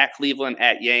Paxton at Cleveland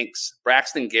at Yanks.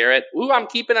 Braxton Garrett, who I'm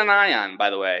keeping an eye on,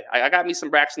 by the way. I got me some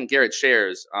Braxton Garrett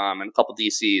shares and a couple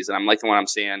DCs, and I'm liking what I'm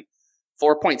seeing.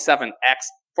 4.77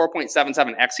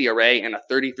 xERA and a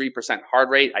 33% hard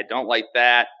rate. I don't like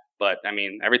that, but I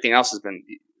mean, everything else has been,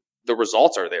 the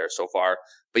results are there so far.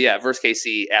 But yeah, versus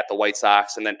KC at the White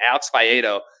Sox. And then Alex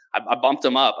Faedo, I bumped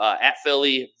him up at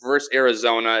Philly versus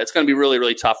Arizona. It's going to be really,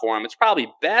 really tough for him. It's probably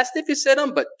best if you sit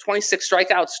him, but 26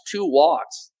 strikeouts, 2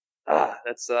 walks.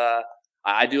 That's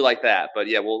I do like that. But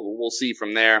yeah, we'll see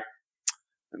from there.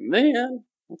 And then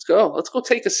let's go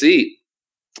take a seat.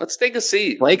 Let's take a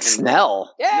seat. Blake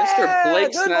Snell. Yeah, Mr.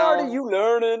 Blake good Snell. Lord, you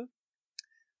learning?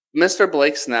 Mr.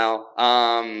 Blake Snell.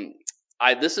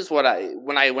 This is what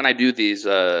when I do these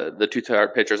the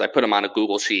 2-start pitchers, I put them on a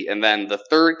Google sheet, and then the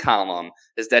third column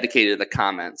is dedicated to the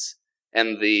comments.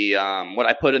 And the what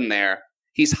I put in there: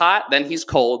 he's hot, then he's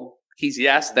cold. He's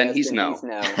yes, then he's no.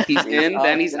 He's in,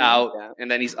 then he's out,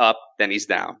 and then he's up, then he's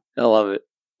down. I love it.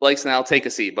 Blake Snell, take a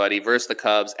seat, buddy. Versus the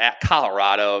Cubs at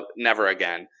Colorado, never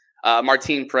again.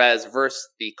 Martin Perez versus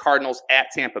the Cardinals at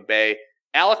Tampa Bay.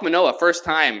 Alek Manoah, first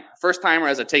timer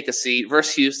as a take a seat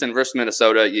versus Houston versus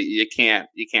Minnesota. You can't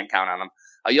count on him.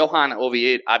 Johan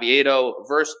Oviedo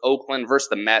versus Oakland versus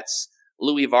the Mets.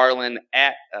 Louis Varland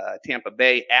at Tampa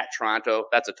Bay at Toronto.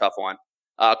 That's a tough one.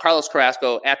 Carlos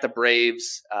Carrasco at the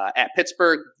Braves at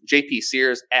Pittsburgh. JP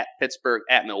Sears at Pittsburgh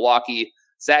at Milwaukee.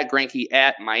 Zach Greinke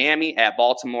at Miami at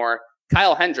Baltimore.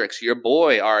 Kyle Hendricks, your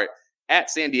boy, Art, at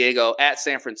San Diego, at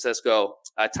San Francisco.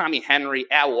 Tommy Henry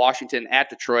at Washington, at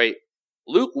Detroit.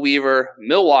 Luke Weaver,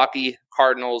 Milwaukee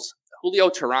Cardinals. Julio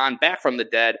Teheran back from the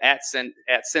dead at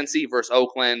Cincy versus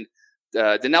Oakland.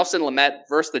 Dinelson Lamet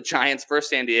versus the Giants versus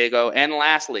San Diego. And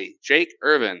lastly, Jake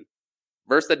Irvin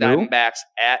versus the Diamondbacks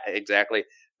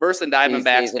versus the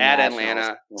Diamondbacks at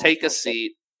Atlanta. Take a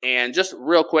seat. And just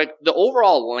real quick, the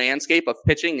overall landscape of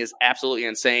pitching is absolutely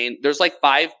insane. There's like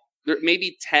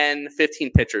maybe 10,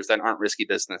 15 pitchers that aren't risky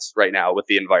business right now with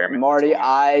the environment. Marty,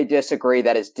 I disagree.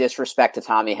 That is disrespect to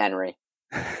Tommy Henry.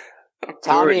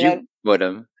 Tommy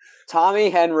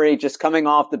Henry just coming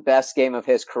off the best game of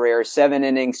his career, 7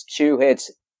 innings, 2 hits,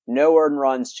 no earned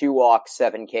runs, 2 walks,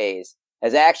 7 Ks.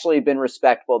 Has actually been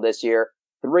respectable this year.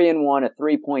 3-1, a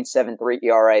 3.73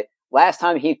 ERA. Last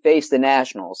time he faced the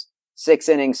Nationals, 6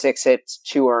 innings, 6 hits,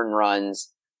 2 earned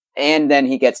runs, and then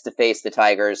he gets to face the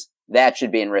Tigers. That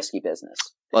should be in risky business.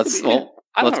 Let's keep an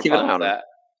eye on that.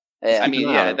 Yeah. I mean,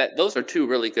 those are 2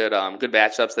 really good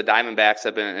matchups. The Diamondbacks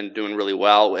have been doing really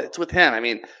well. It's with him. I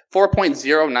mean,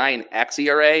 4.09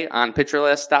 xERA on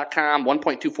PitcherList.com,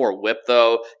 1.24 WHIP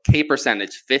though, K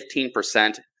percentage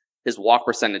 15%, his walk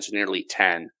percentage nearly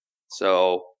 10.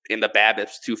 So in the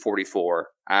BABIP's 244.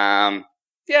 Yeah,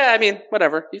 I mean,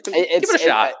 whatever. You can give it a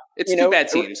shot. It's 2 bad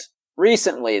teams.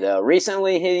 Recently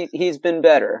he's been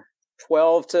better.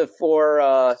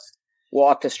 12-4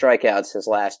 walk to strikeouts his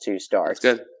last 2 starts.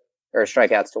 That's good. Or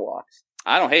strikeouts to walks.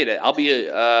 I don't hate it. I'll be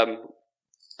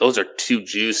those are 2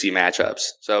 juicy matchups.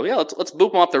 So yeah, let's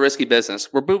boop them up the risky business.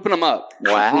 We're booping them up.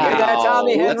 Wow.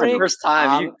 Tommy Henry. That's the first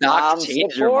time you've not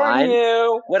changed your mind.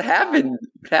 What happened?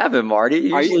 What happened, Marty?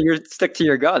 Usually you stick to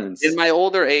your guns. In my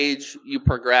older age, you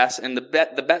progress, and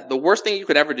the worst thing you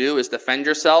could ever do is defend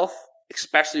yourself,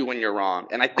 especially when you're wrong.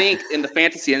 And I think in the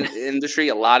fantasy industry,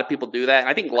 a lot of people do that. And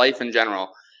I think life in general.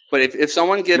 But if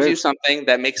someone gives you something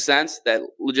that makes sense, that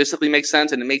logistically makes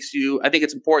sense, and it makes you, I think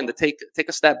it's important to take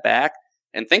a step back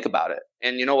and think about it.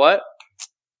 And you know what?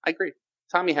 I agree.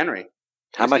 Tommy Henry.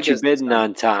 How much you bidding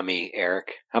on Tommy,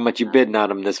 Eric? How much you bidding on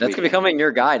him this week? That's becoming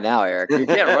your guy now, Eric. You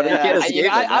can't run. You can't escape it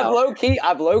now.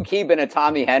 I've low key been a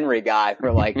Tommy Henry guy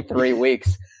for like 3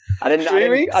 weeks.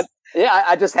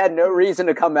 I just had no reason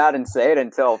to come out and say it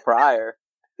until prior.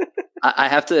 I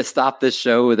have to stop this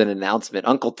show with an announcement.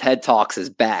 Uncle Ted Talks is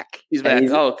back. He's back.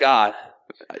 Oh God,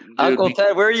 dude, Uncle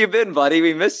Ted, where you been, buddy?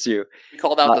 We missed you. We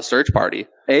called out the search party.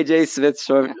 AJ Smith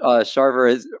Sharver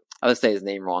is. I would say his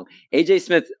name wrong. AJ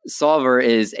Smith Solver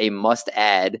is a must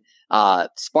add.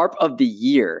 Sparp of the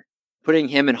year, putting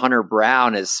him and Hunter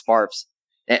Brown as Sparps.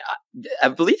 I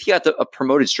believe he got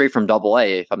promoted straight from AA,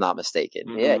 if I'm not mistaken.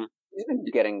 Mm-hmm. Yeah, he's been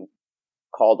getting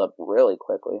called up really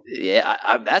quickly.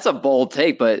 Yeah, that's a bold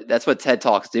take, but that's what TED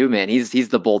Talks do, man. He's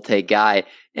the bold take guy.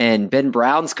 And Ben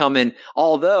Brown's coming,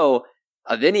 although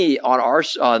Vinny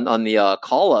on the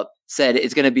call up said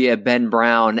it's going to be a Ben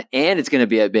Brown and it's going to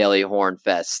be a Bailey Horn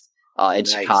Fest. In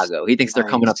Chicago. He thinks they're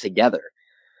coming up together.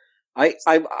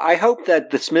 I hope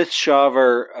that the Smith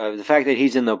Shaver, the fact that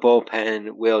he's in the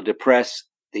bullpen will depress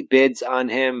the bids on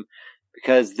him,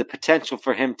 because the potential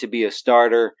for him to be a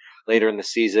starter later in the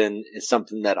season is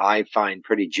something that I find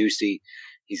pretty juicy.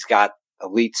 He's got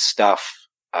elite stuff.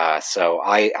 So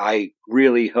I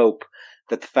really hope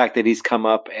that the fact that he's come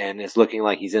up and is looking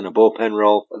like he's in a bullpen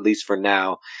role, at least for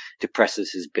now,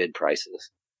 depresses his bid prices.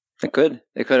 It could.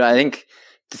 I think.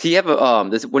 Does he have a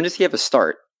when does he have a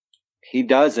start? He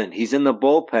doesn't. He's in the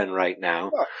bullpen right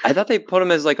now. I thought they put him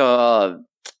as like a.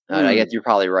 I guess you're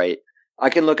probably right. I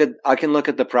can look at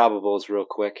the probables real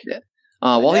quick. Yeah.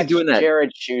 While he's doing that,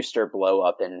 Jared Schuster blow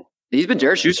up, and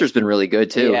Jared Schuster's been really good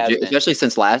too, especially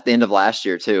since the end of last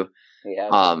year too.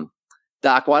 Yeah.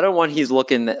 Doc, why don't he's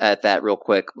looking at that real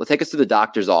quick? Well, take us to the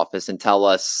doctor's office and tell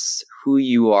us who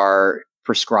you are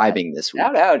prescribing this week.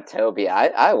 Shout out Toby.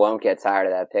 I won't get tired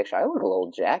of that picture. I look a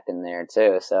little jacked in there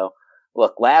too. So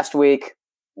look, last week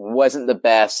wasn't the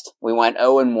best. We went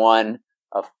 0-1,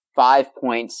 a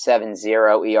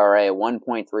 5.70 ERA,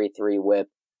 1.33 whip,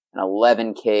 and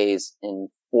 11 Ks in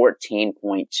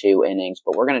 14.2 innings.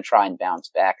 But we're going to try and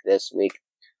bounce back this week.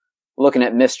 Looking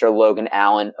at Mr. Logan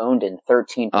Allen, owned in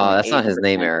 13. Oh, that's not his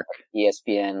name, Eric.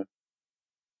 ESPN.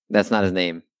 That's not his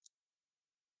name.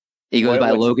 He goes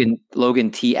by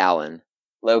Logan T. Allen.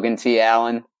 Logan T.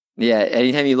 Allen? Yeah,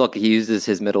 anytime you look, he uses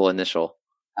his middle initial.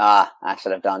 I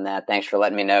should have done that. Thanks for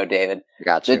letting me know, David.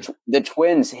 Gotcha. The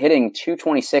Twins hitting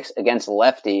 .226 against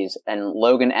lefties, and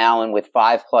Logan Allen with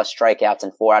 5+ strikeouts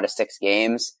in 4 out of 6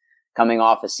 games, coming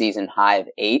off a season high of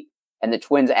 8. And the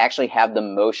Twins actually have the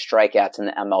most strikeouts in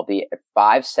the MLB at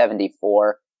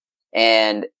 574.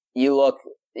 And you look,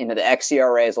 the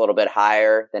xERA is a little bit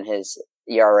higher than his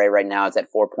ERA right now. It's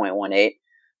at 4.18,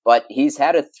 but he's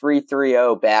had a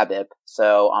 3.30 BABIP.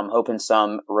 So I'm hoping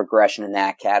some regression in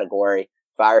that category.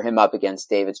 Fire him up against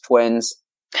David's Twins.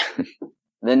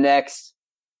 The next,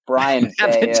 Brian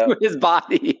Bayo. To his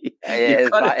body.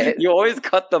 You always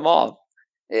cut them off.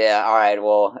 Yeah, all right.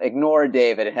 Well, ignore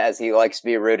David as he likes to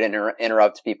be rude and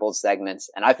interrupt people's segments.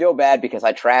 And I feel bad because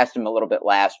I trashed him a little bit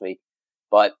last week.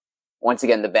 But once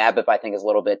again, the BABIP I think is a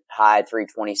little bit high,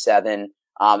 327.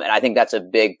 And I think that's a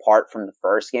big part from the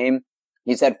first game.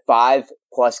 He's had 5+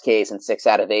 Ks in 6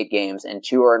 out of 8 games and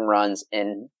 2 earned runs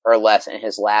or less in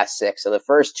his last 6. So the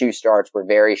first 2 starts were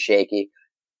very shaky.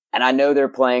 And I know they're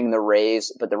playing the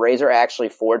Rays, but the Rays are actually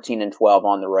 14-12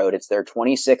 on the road. It's their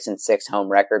 26-6 home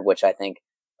record, which I think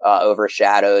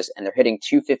overshadows, and they're hitting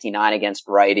 .259 against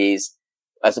righties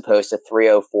as opposed to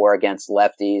 .304 against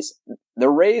lefties. The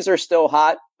Rays are still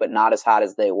hot, but not as hot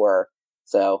as they were.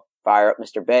 So fire up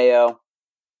Mr. Bayo.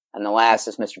 And the last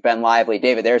is Mr. Ben Lively.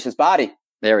 David, there's his body.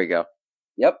 There we go.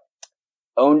 Yep.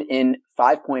 Owned in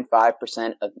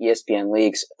 5.5% of ESPN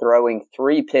leagues, throwing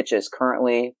 3 pitches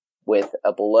currently with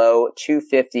a below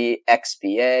 .250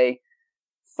 xBA.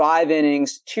 5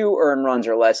 innings, 2 earned runs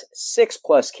or less, 6+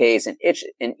 Ks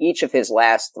in each of his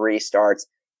last 3 starts.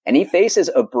 And he faces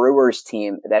a Brewers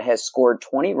team that has scored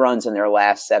 20 runs in their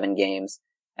last 7 games.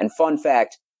 And fun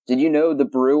fact, did you know the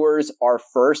Brewers are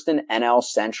first in NL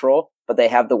Central, but they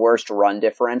have the worst run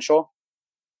differential?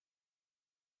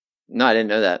 No, I didn't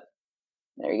know that.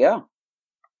 There you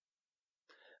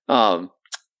go.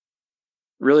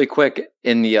 Really quick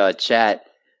in the chat,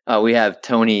 we have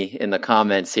Tony in the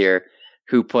comments here,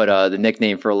 who put the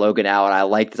nickname for Logan Allen. I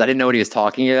like this. I didn't know what he was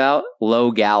talking about.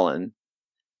 Low Gallon.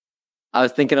 I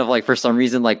was thinking of for some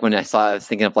reason, when I saw it, I was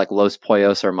thinking of Los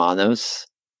Pollos Hermanos.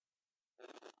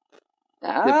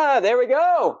 There we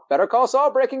go. Better Call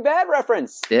Saul, Breaking Bad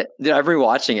reference. Yeah, dude, I'm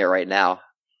rewatching it right now.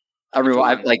 I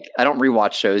don't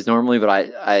rewatch shows normally, but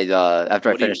I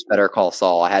after I finished Better Call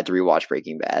Saul, I had to rewatch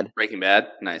Breaking Bad. Breaking Bad,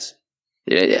 nice.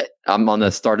 Yeah, I'm on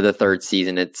the start of the third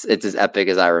season. It's as epic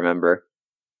as I remember.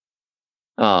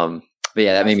 But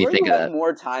yeah, that made me think of that.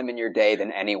 More time in your day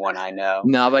than anyone I know.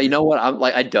 No, but you know what? I'm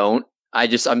like, I don't. I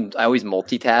always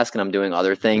multitask and I'm doing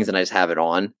other things and I just have it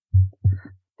on.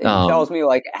 He tells me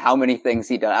like how many things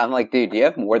he does. I'm like, dude, do you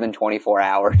have more than 24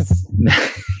 hours?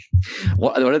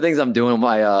 One of the things I'm doing,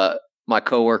 my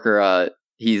coworker,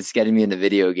 he's getting me into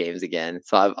video games again.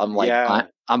 So I'm like,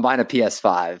 I'm buying a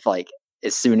PS5 like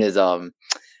as soon as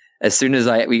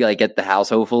we like get the house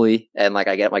hopefully and like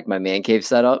I get like my man cave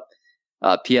set up.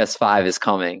 PS5 is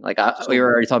coming. Like we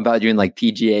were already talking about doing like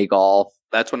PGA golf.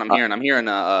 That's what I'm hearing. I'm hearing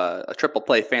a Triple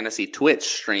Play Fantasy Twitch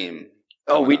stream.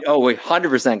 We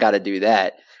 100% got to do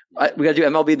that. We got to do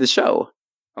MLB The Show.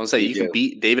 I would say you can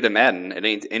beat David and Madden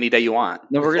any day you want.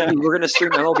 No, we're gonna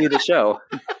stream MLB The Show.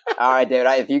 All right, David.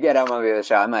 If you get MLB The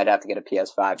Show, I might have to get a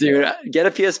PS5. Dude, get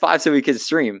a PS5 so we can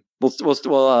stream.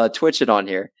 We'll Twitch it on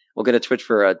here. We'll get a Twitch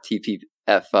for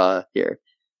TPF here.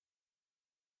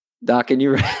 Doc, can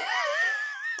you?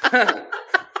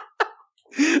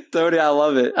 Tony, I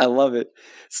love it.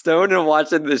 Stone and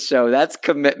watching this show. That's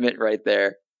commitment right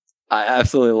there. I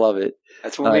absolutely love it.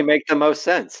 That's when we make the most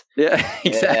sense. Yeah,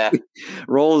 exactly. Yeah.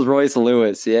 Rolls Royce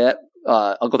Lewis. Yeah.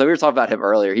 Uncle Toby, we were talking about him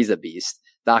earlier. He's a beast.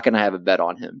 Doc and I have a bet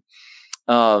on him.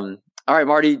 All right,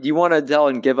 Marty, do you want to tell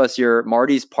and give us your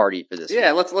Marty's party for this week?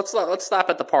 Let's stop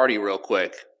at the party real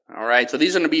quick. All right, so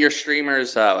these are going to be your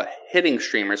streamers, hitting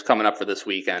streamers coming up for this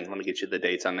weekend. Let me get you the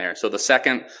dates on there. So the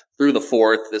 2nd through the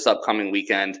 4th, this upcoming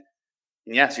weekend.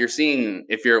 And yes, you're seeing,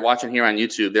 if you're watching here on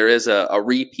YouTube, there is a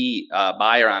repeat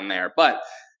buyer on there. But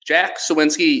Jack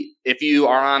Suwinski, if you're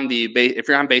on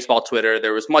baseball Twitter,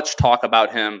 there was much talk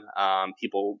about him.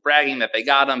 People bragging that they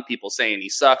got him, people saying he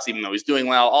sucks, even though he's doing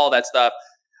well, all that stuff.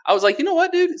 I was like, you know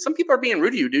what, dude? Some people are being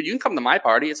rude to you, dude. You can come to my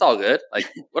party. It's all good.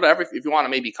 Like, whatever. If you want to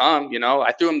maybe come,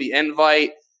 I threw him the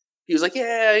invite. He was like,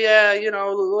 yeah,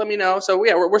 let me know. So,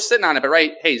 yeah, we're sitting on it. But,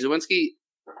 right, hey, Suwinski,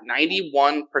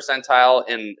 91 percentile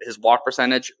in his walk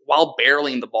percentage while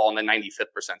barreling the ball in the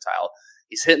 95th percentile.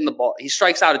 He's hitting the ball. He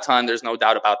strikes out a ton. There's no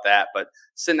doubt about that. But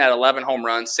sitting at 11 home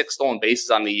runs, 6 stolen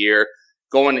bases on the year,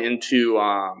 going into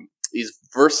he's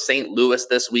versus St. Louis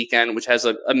this weekend, which has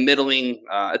a middling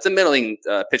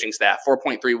pitching staff,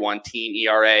 4.31 team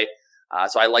ERA.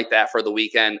 So I like that for the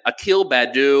weekend. Akil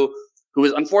Baddoo, who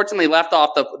was unfortunately left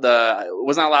off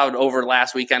was not allowed over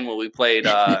last weekend when we played,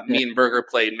 me and Berger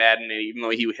played Madden, even though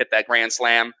he hit that grand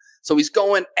slam. So he's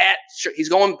going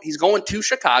to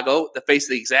Chicago to face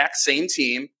the exact same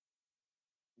team.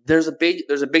 There's a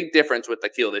big difference with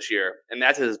Akil this year, and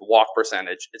that's his walk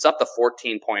percentage. It's up to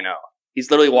 14.0. He's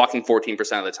literally walking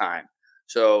 14% of the time.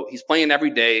 So he's playing every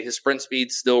day. His sprint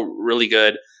speed's still really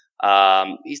good.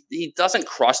 He doesn't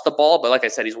crush the ball, but like I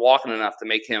said, he's walking enough to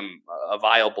make him a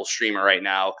viable streamer right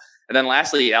now. And then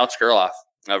lastly, Alex Kirilloff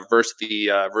versus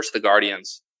the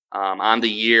Guardians. On the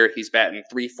year, he's batting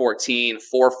 .314,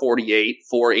 .448,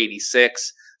 .486.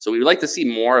 So we would like to see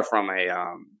more from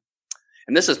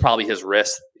and this is probably his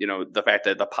wrist, the fact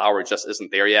that the power just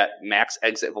isn't there yet. Max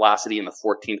exit velocity in the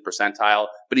 14th percentile,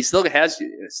 but he still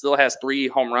has 3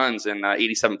 home runs and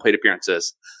 87 plate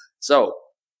appearances. So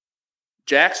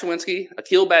Jack Suwinski,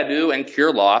 Akil Baddoo, and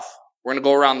Kirilloff. We're going to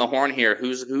go around the horn here.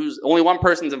 Who's only one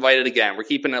person's invited again. We're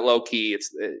keeping it low key.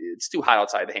 It's too hot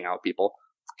outside to hang out with people.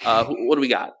 What do we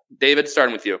got? David,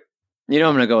 starting with you. I'm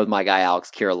going to go with my guy, Alex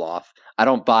Kirilloff. I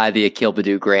don't buy the Akil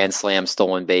Baddoo grand slam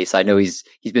stolen base. I know he's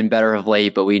been better of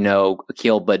late, but we know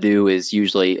Akil Baddoo is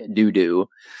usually doo-doo.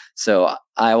 So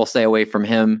I will stay away from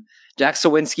him. Jack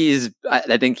Suwinski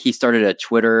I think he started a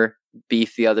Twitter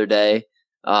beef the other day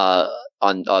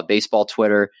on baseball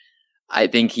Twitter. I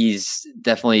think he's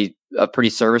definitely a pretty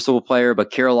serviceable player,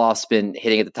 but Kirilloff's been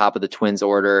hitting at the top of the Twins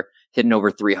order, hitting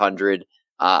over 300.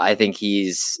 I think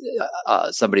he's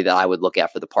somebody that I would look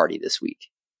at for the party this week.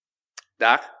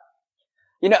 Doc?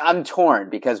 I'm torn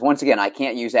because once again, I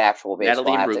can't use actual baseball.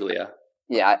 Natalie Bruglia.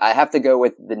 I have to go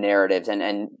with the narratives.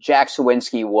 And Jack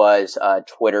Suwinski was a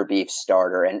Twitter beef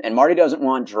starter. And Marty doesn't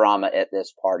want drama at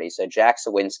this party. So Jack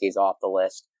Suwinski's off the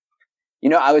list.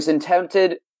 I was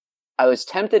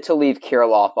tempted to leave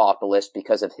Kirilloff off the list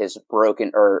because of his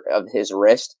of his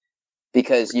wrist.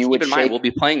 Because you would keep in mind, we'll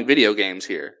be playing video games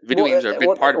here. Video games are a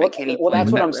big part of it.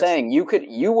 That's what I'm saying. You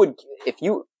would if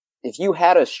you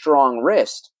had a strong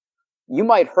wrist, you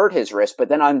might hurt his wrist. But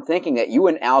then I'm thinking that you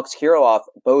and Alex Kirilloff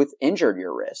both injured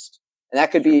your wrist, and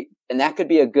that could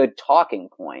be a good talking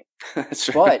point. That's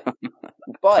true. But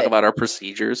talk about our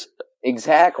procedures.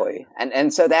 Exactly,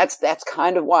 and so that's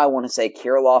kind of why I want to say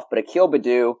Kirilloff. But Akil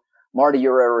Baddoo, Marty,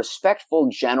 you're a respectful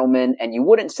gentleman, and you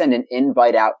wouldn't send an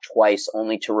invite out twice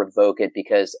only to revoke it,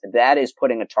 because that is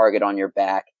putting a target on your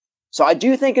back. So I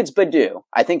do think it's Badu.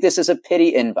 I think this is a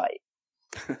pity invite.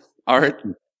 Art?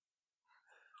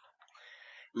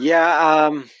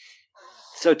 Yeah,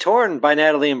 so Torn by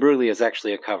Natalie Imbruglia is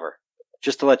actually a cover.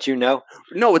 Just to let you know.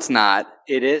 No, it's not.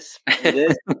 It is. It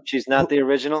is. She's not the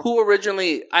original. Who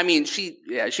originally? I mean, she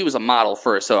was a model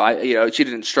first, so she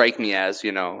didn't strike me as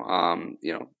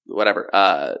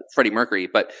whatever, Freddie Mercury.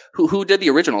 But who did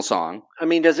the original song? I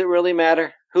mean, does it really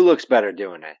matter? Who looks better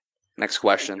doing it? Next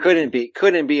question. Couldn't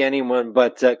be anyone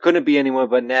but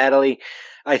Natalie.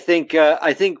 I think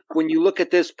when you look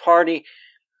at this party,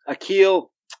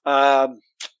 Akil.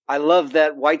 I love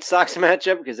that White Sox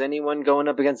matchup, because anyone going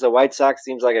up against the White Sox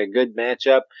seems like a good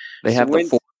matchup. They have the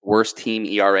fourth worst team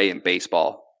ERA in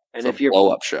baseball. And if you're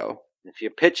blow-up show. If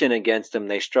you're pitching against them,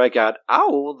 they strike out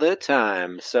all the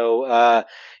time. So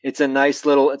it's a nice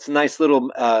little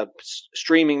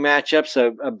streaming matchup.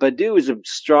 So Badu is a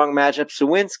strong matchup.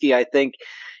 Sawinski, I think,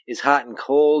 is hot and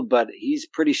cold, but he's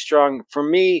pretty strong. For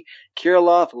me,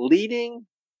 Kirilloff leading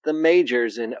the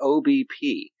majors in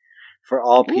OBP. For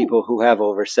all people who have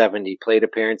over 70 plate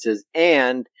appearances,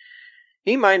 and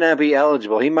he might not be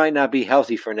eligible. He might not be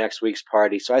healthy for next week's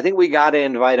party. So I think we got to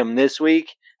invite him this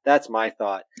week. That's my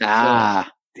thought. Damn.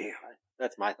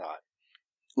 That's my thought.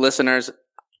 Listeners,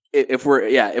 if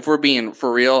we're being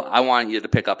for real, I want you to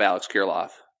pick up Alex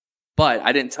Kirilloff. But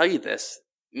I didn't tell you this.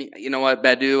 You know what,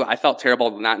 Badu? I felt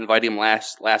terrible not inviting him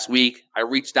last week. I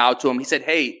reached out to him. He said,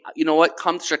 "Hey, you know what?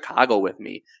 Come to Chicago with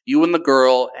me. You and the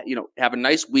girl, have a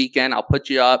nice weekend. I'll put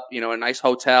you up, a nice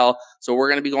hotel. So we're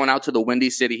going to be going out to the Windy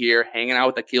City here, hanging out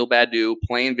with Akil Badu,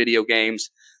 playing video games.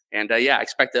 And I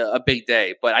expect a big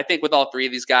day. But I think with all three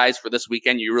of these guys for this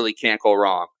weekend, you really can't go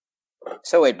wrong."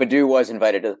 So wait, Badu was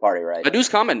invited to the party, right? Badu's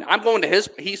coming. I'm going to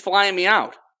he's flying me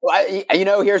out. Well,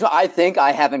 here's what I think.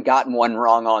 I haven't gotten one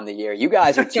wrong on the year. You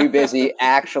guys are too busy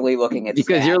actually looking at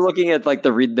because stats. You're looking at like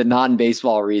the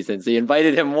non-baseball reasons. So you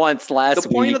invited him once last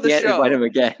week. You can't invite him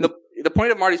again. The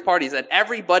point of Marty's party is that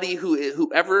everybody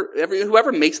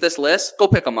whoever makes this list, go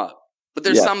pick them up. But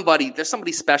there's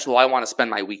somebody special I want to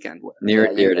spend my weekend with. Near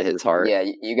to his heart. Yeah,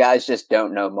 you guys just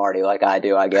don't know Marty like I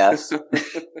do, I guess.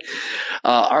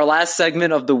 Our last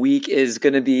segment of the week is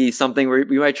going to be something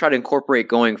we might try to incorporate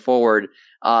going forward.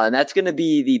 And that's going to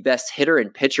be the best hitter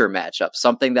and pitcher matchup,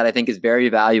 something that I think is very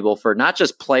valuable for not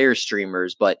just player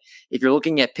streamers, but if you're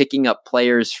looking at picking up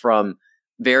players from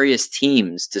various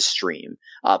teams to stream,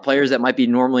 players that might be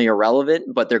normally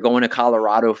irrelevant, but they're going to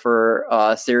Colorado for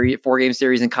a 4-game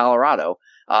series in Colorado,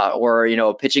 or,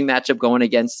 a pitching matchup going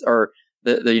against, or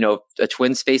a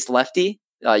Twins faced lefty,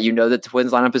 that the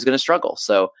Twins lineup is going to struggle.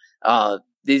 So,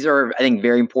 these are, I think,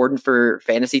 very important for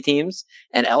fantasy teams,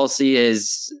 and LC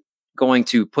is going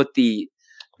to put the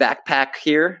backpack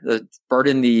here,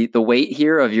 burden the weight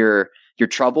here of your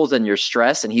troubles and your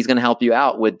stress, and he's going to help you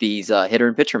out with these hitter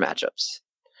and pitcher matchups.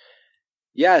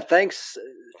 Yeah, thanks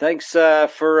for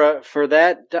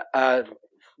that,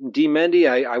 D. Mendy.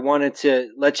 I wanted to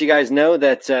let you guys know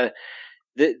that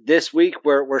this week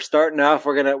we're starting off.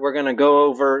 We're gonna go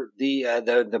over the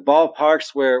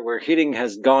ballparks where hitting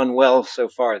has gone well so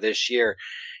far this year,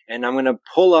 and I'm gonna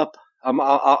pull up.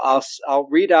 I'll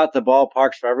read out the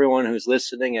ballparks for everyone who's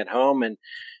listening at home, and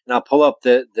I'll pull up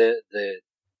the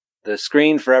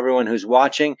screen for everyone who's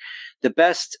watching. The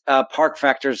best park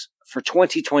factors for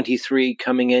 2023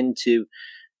 coming into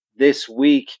this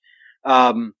week: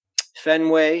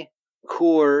 Fenway,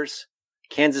 Coors,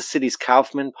 Kansas City's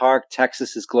Kaufman Park,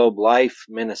 Texas's Globe Life,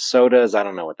 Minnesota's, I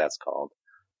don't know what that's called.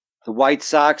 The White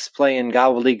Sox play in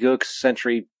Gobbledygook's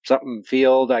Century something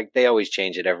field. They always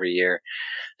change it every year.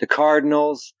 The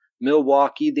Cardinals,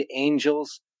 Milwaukee, the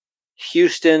Angels,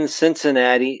 Houston,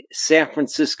 Cincinnati, San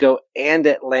Francisco, and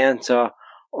Atlanta.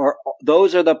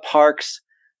 Those are the parks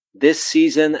this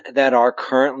season that are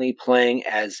currently playing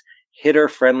as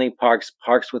hitter-friendly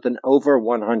parks with an over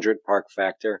 100 park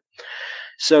factor.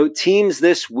 So teams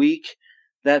this week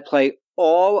that play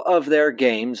all of their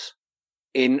games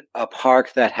in a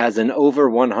park that has an over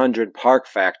 100 park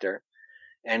factor,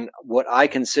 and what I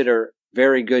consider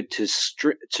very good to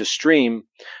stream,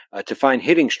 to find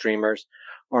hitting streamers,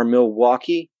 are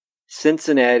Milwaukee,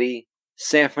 Cincinnati,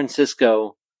 San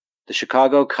Francisco, the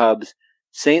Chicago Cubs,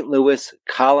 St. Louis,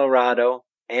 Colorado,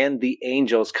 and the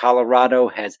Angels. Colorado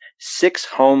has 6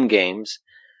 home games,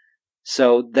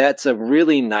 so that's a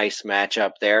really nice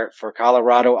matchup there. For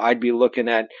Colorado, I'd be looking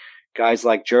at guys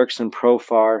like Jerkson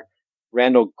Profar,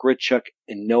 Randall Grichuk,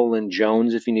 and Nolan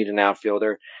Jones if you need an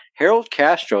outfielder. Harold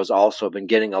Castro has also been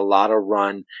getting a lot of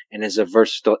run and is a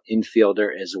versatile infielder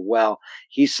as well.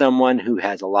 He's someone who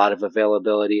has a lot of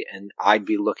availability, and I'd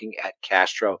be looking at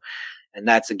Castro. And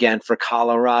that's, again, for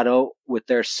Colorado with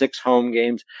their 6 home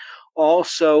games.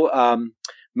 Also,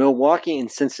 Milwaukee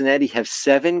and Cincinnati have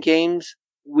 7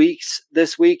 weeks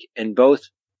this week, and both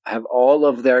have all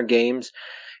of their games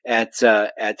at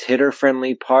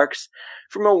hitter-friendly parks.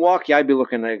 For Milwaukee, I'd be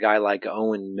looking at a guy like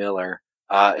Owen Miller,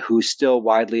 who's still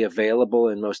widely available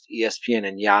in most ESPN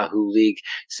and Yahoo League.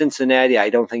 Cincinnati, I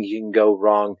don't think you can go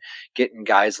wrong getting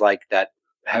guys like that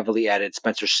heavily added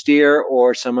Spencer Steer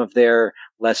or some of their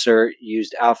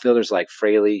lesser-used outfielders like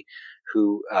Fraley,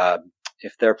 who,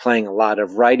 if they're playing a lot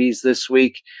of righties this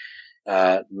week,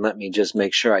 let me just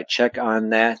make sure I check on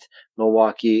that.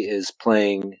 Milwaukee is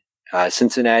playing.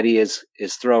 Cincinnati is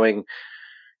throwing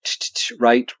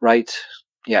right.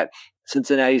 Yeah,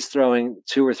 Cincinnati's throwing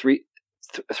 2 or 3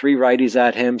 righties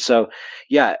at him. So,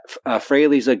 yeah,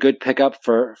 Fraley's a good pickup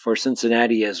for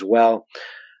Cincinnati as well.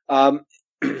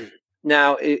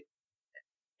 Now,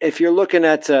 if you're looking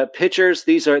at pitchers,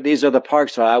 these are the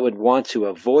parks that I would want to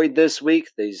avoid this week.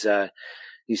 These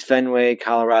Fenway,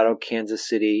 Colorado, Kansas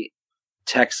City,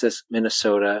 Texas,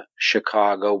 Minnesota,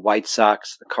 Chicago, White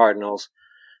Sox, the Cardinals,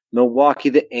 Milwaukee,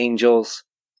 the Angels,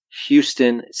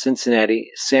 Houston,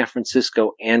 Cincinnati, San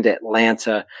Francisco, and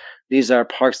Atlanta. These are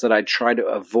parks that I'd try to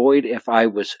avoid if I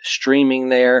was streaming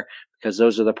there, because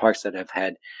those are the parks that have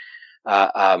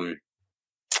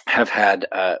had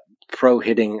pro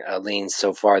hitting leans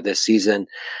so far this season.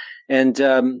 And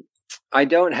I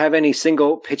don't have any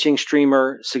single pitching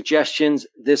streamer suggestions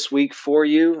this week for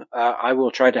you. I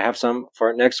will try to have some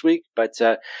for next week. But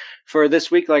for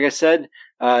this week, like I said,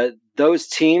 those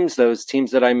teams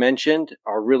that I mentioned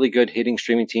are really good hitting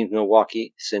streaming teams: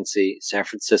 Milwaukee, Cincy, San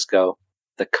Francisco,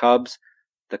 the Cubs,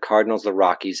 the Cardinals, the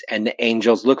Rockies, and the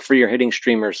Angels. Look for your hitting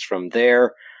streamers from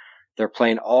there. They're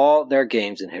playing all their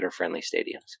games in hitter-friendly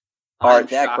stadiums. Art,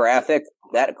 that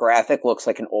graphic looks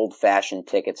like an old-fashioned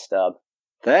ticket stub.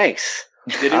 Thanks.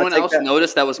 Did anyone else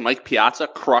notice that was Mike Piazza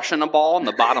crushing a ball in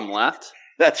the bottom left?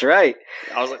 That's right.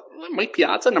 I was like, Mike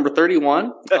Piazza, number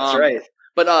 31? That's right.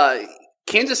 But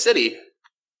Kansas City,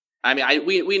 I mean,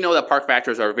 we know that park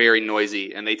factors are very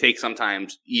noisy, and they take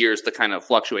sometimes years to kind of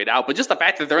fluctuate out. But just the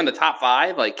fact that they're in the top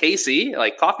 5, like KC,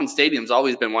 like Kauffman Stadium's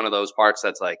always been one of those parks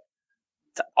that's like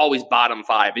always bottom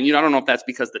 5. And I don't know if that's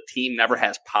because the team never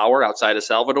has power outside of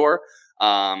Salvador.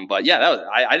 But yeah,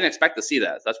 I didn't expect to see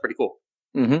that. That's pretty cool.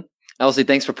 Mm-hmm. Elsie,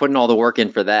 thanks for putting all the work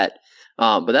in for that.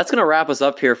 But that's going to wrap us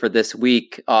up here for this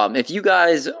week. If you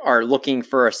guys are looking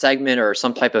for a segment or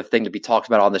some type of thing to be talked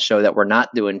about on the show that we're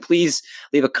not doing, please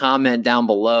leave a comment down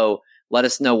below. Let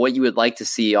us know what you would like to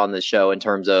see on the show in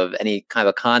terms of any kind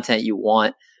of content you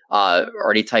want,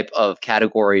 or any type of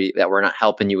category that we're not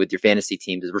helping you with your fantasy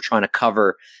teams. We're trying to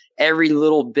cover every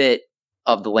little bit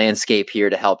of the landscape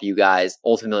here to help you guys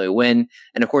ultimately win.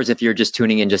 And of course, if you're just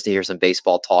tuning in just to hear some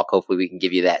baseball talk, hopefully we can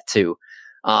give you that too.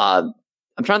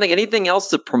 I'm trying to think anything else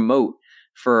to promote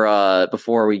for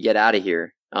before we get out of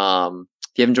here. If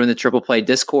you haven't joined the Triple Play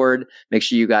Discord, make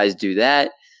sure you guys do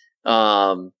that.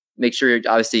 Make sure you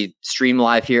obviously stream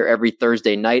live here every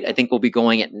Thursday night. I think we'll be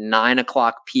going at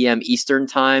 9:00 p.m. Eastern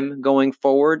time going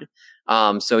forward.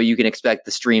 So you can expect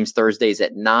the streams Thursdays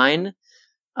at 9.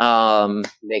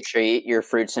 Make sure you eat your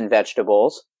fruits and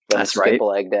vegetables. That's right. Skip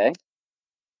leg day.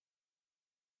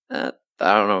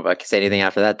 I don't know if I can say anything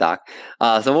after that, Doc.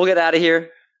 So we'll get out of here.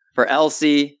 For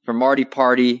Elsie, for Marty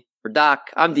Party, for Doc,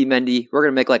 I'm D Mendy. We're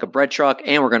going to make like a bread truck,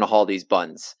 and we're going to haul these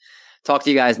buns. Talk to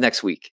you guys next week.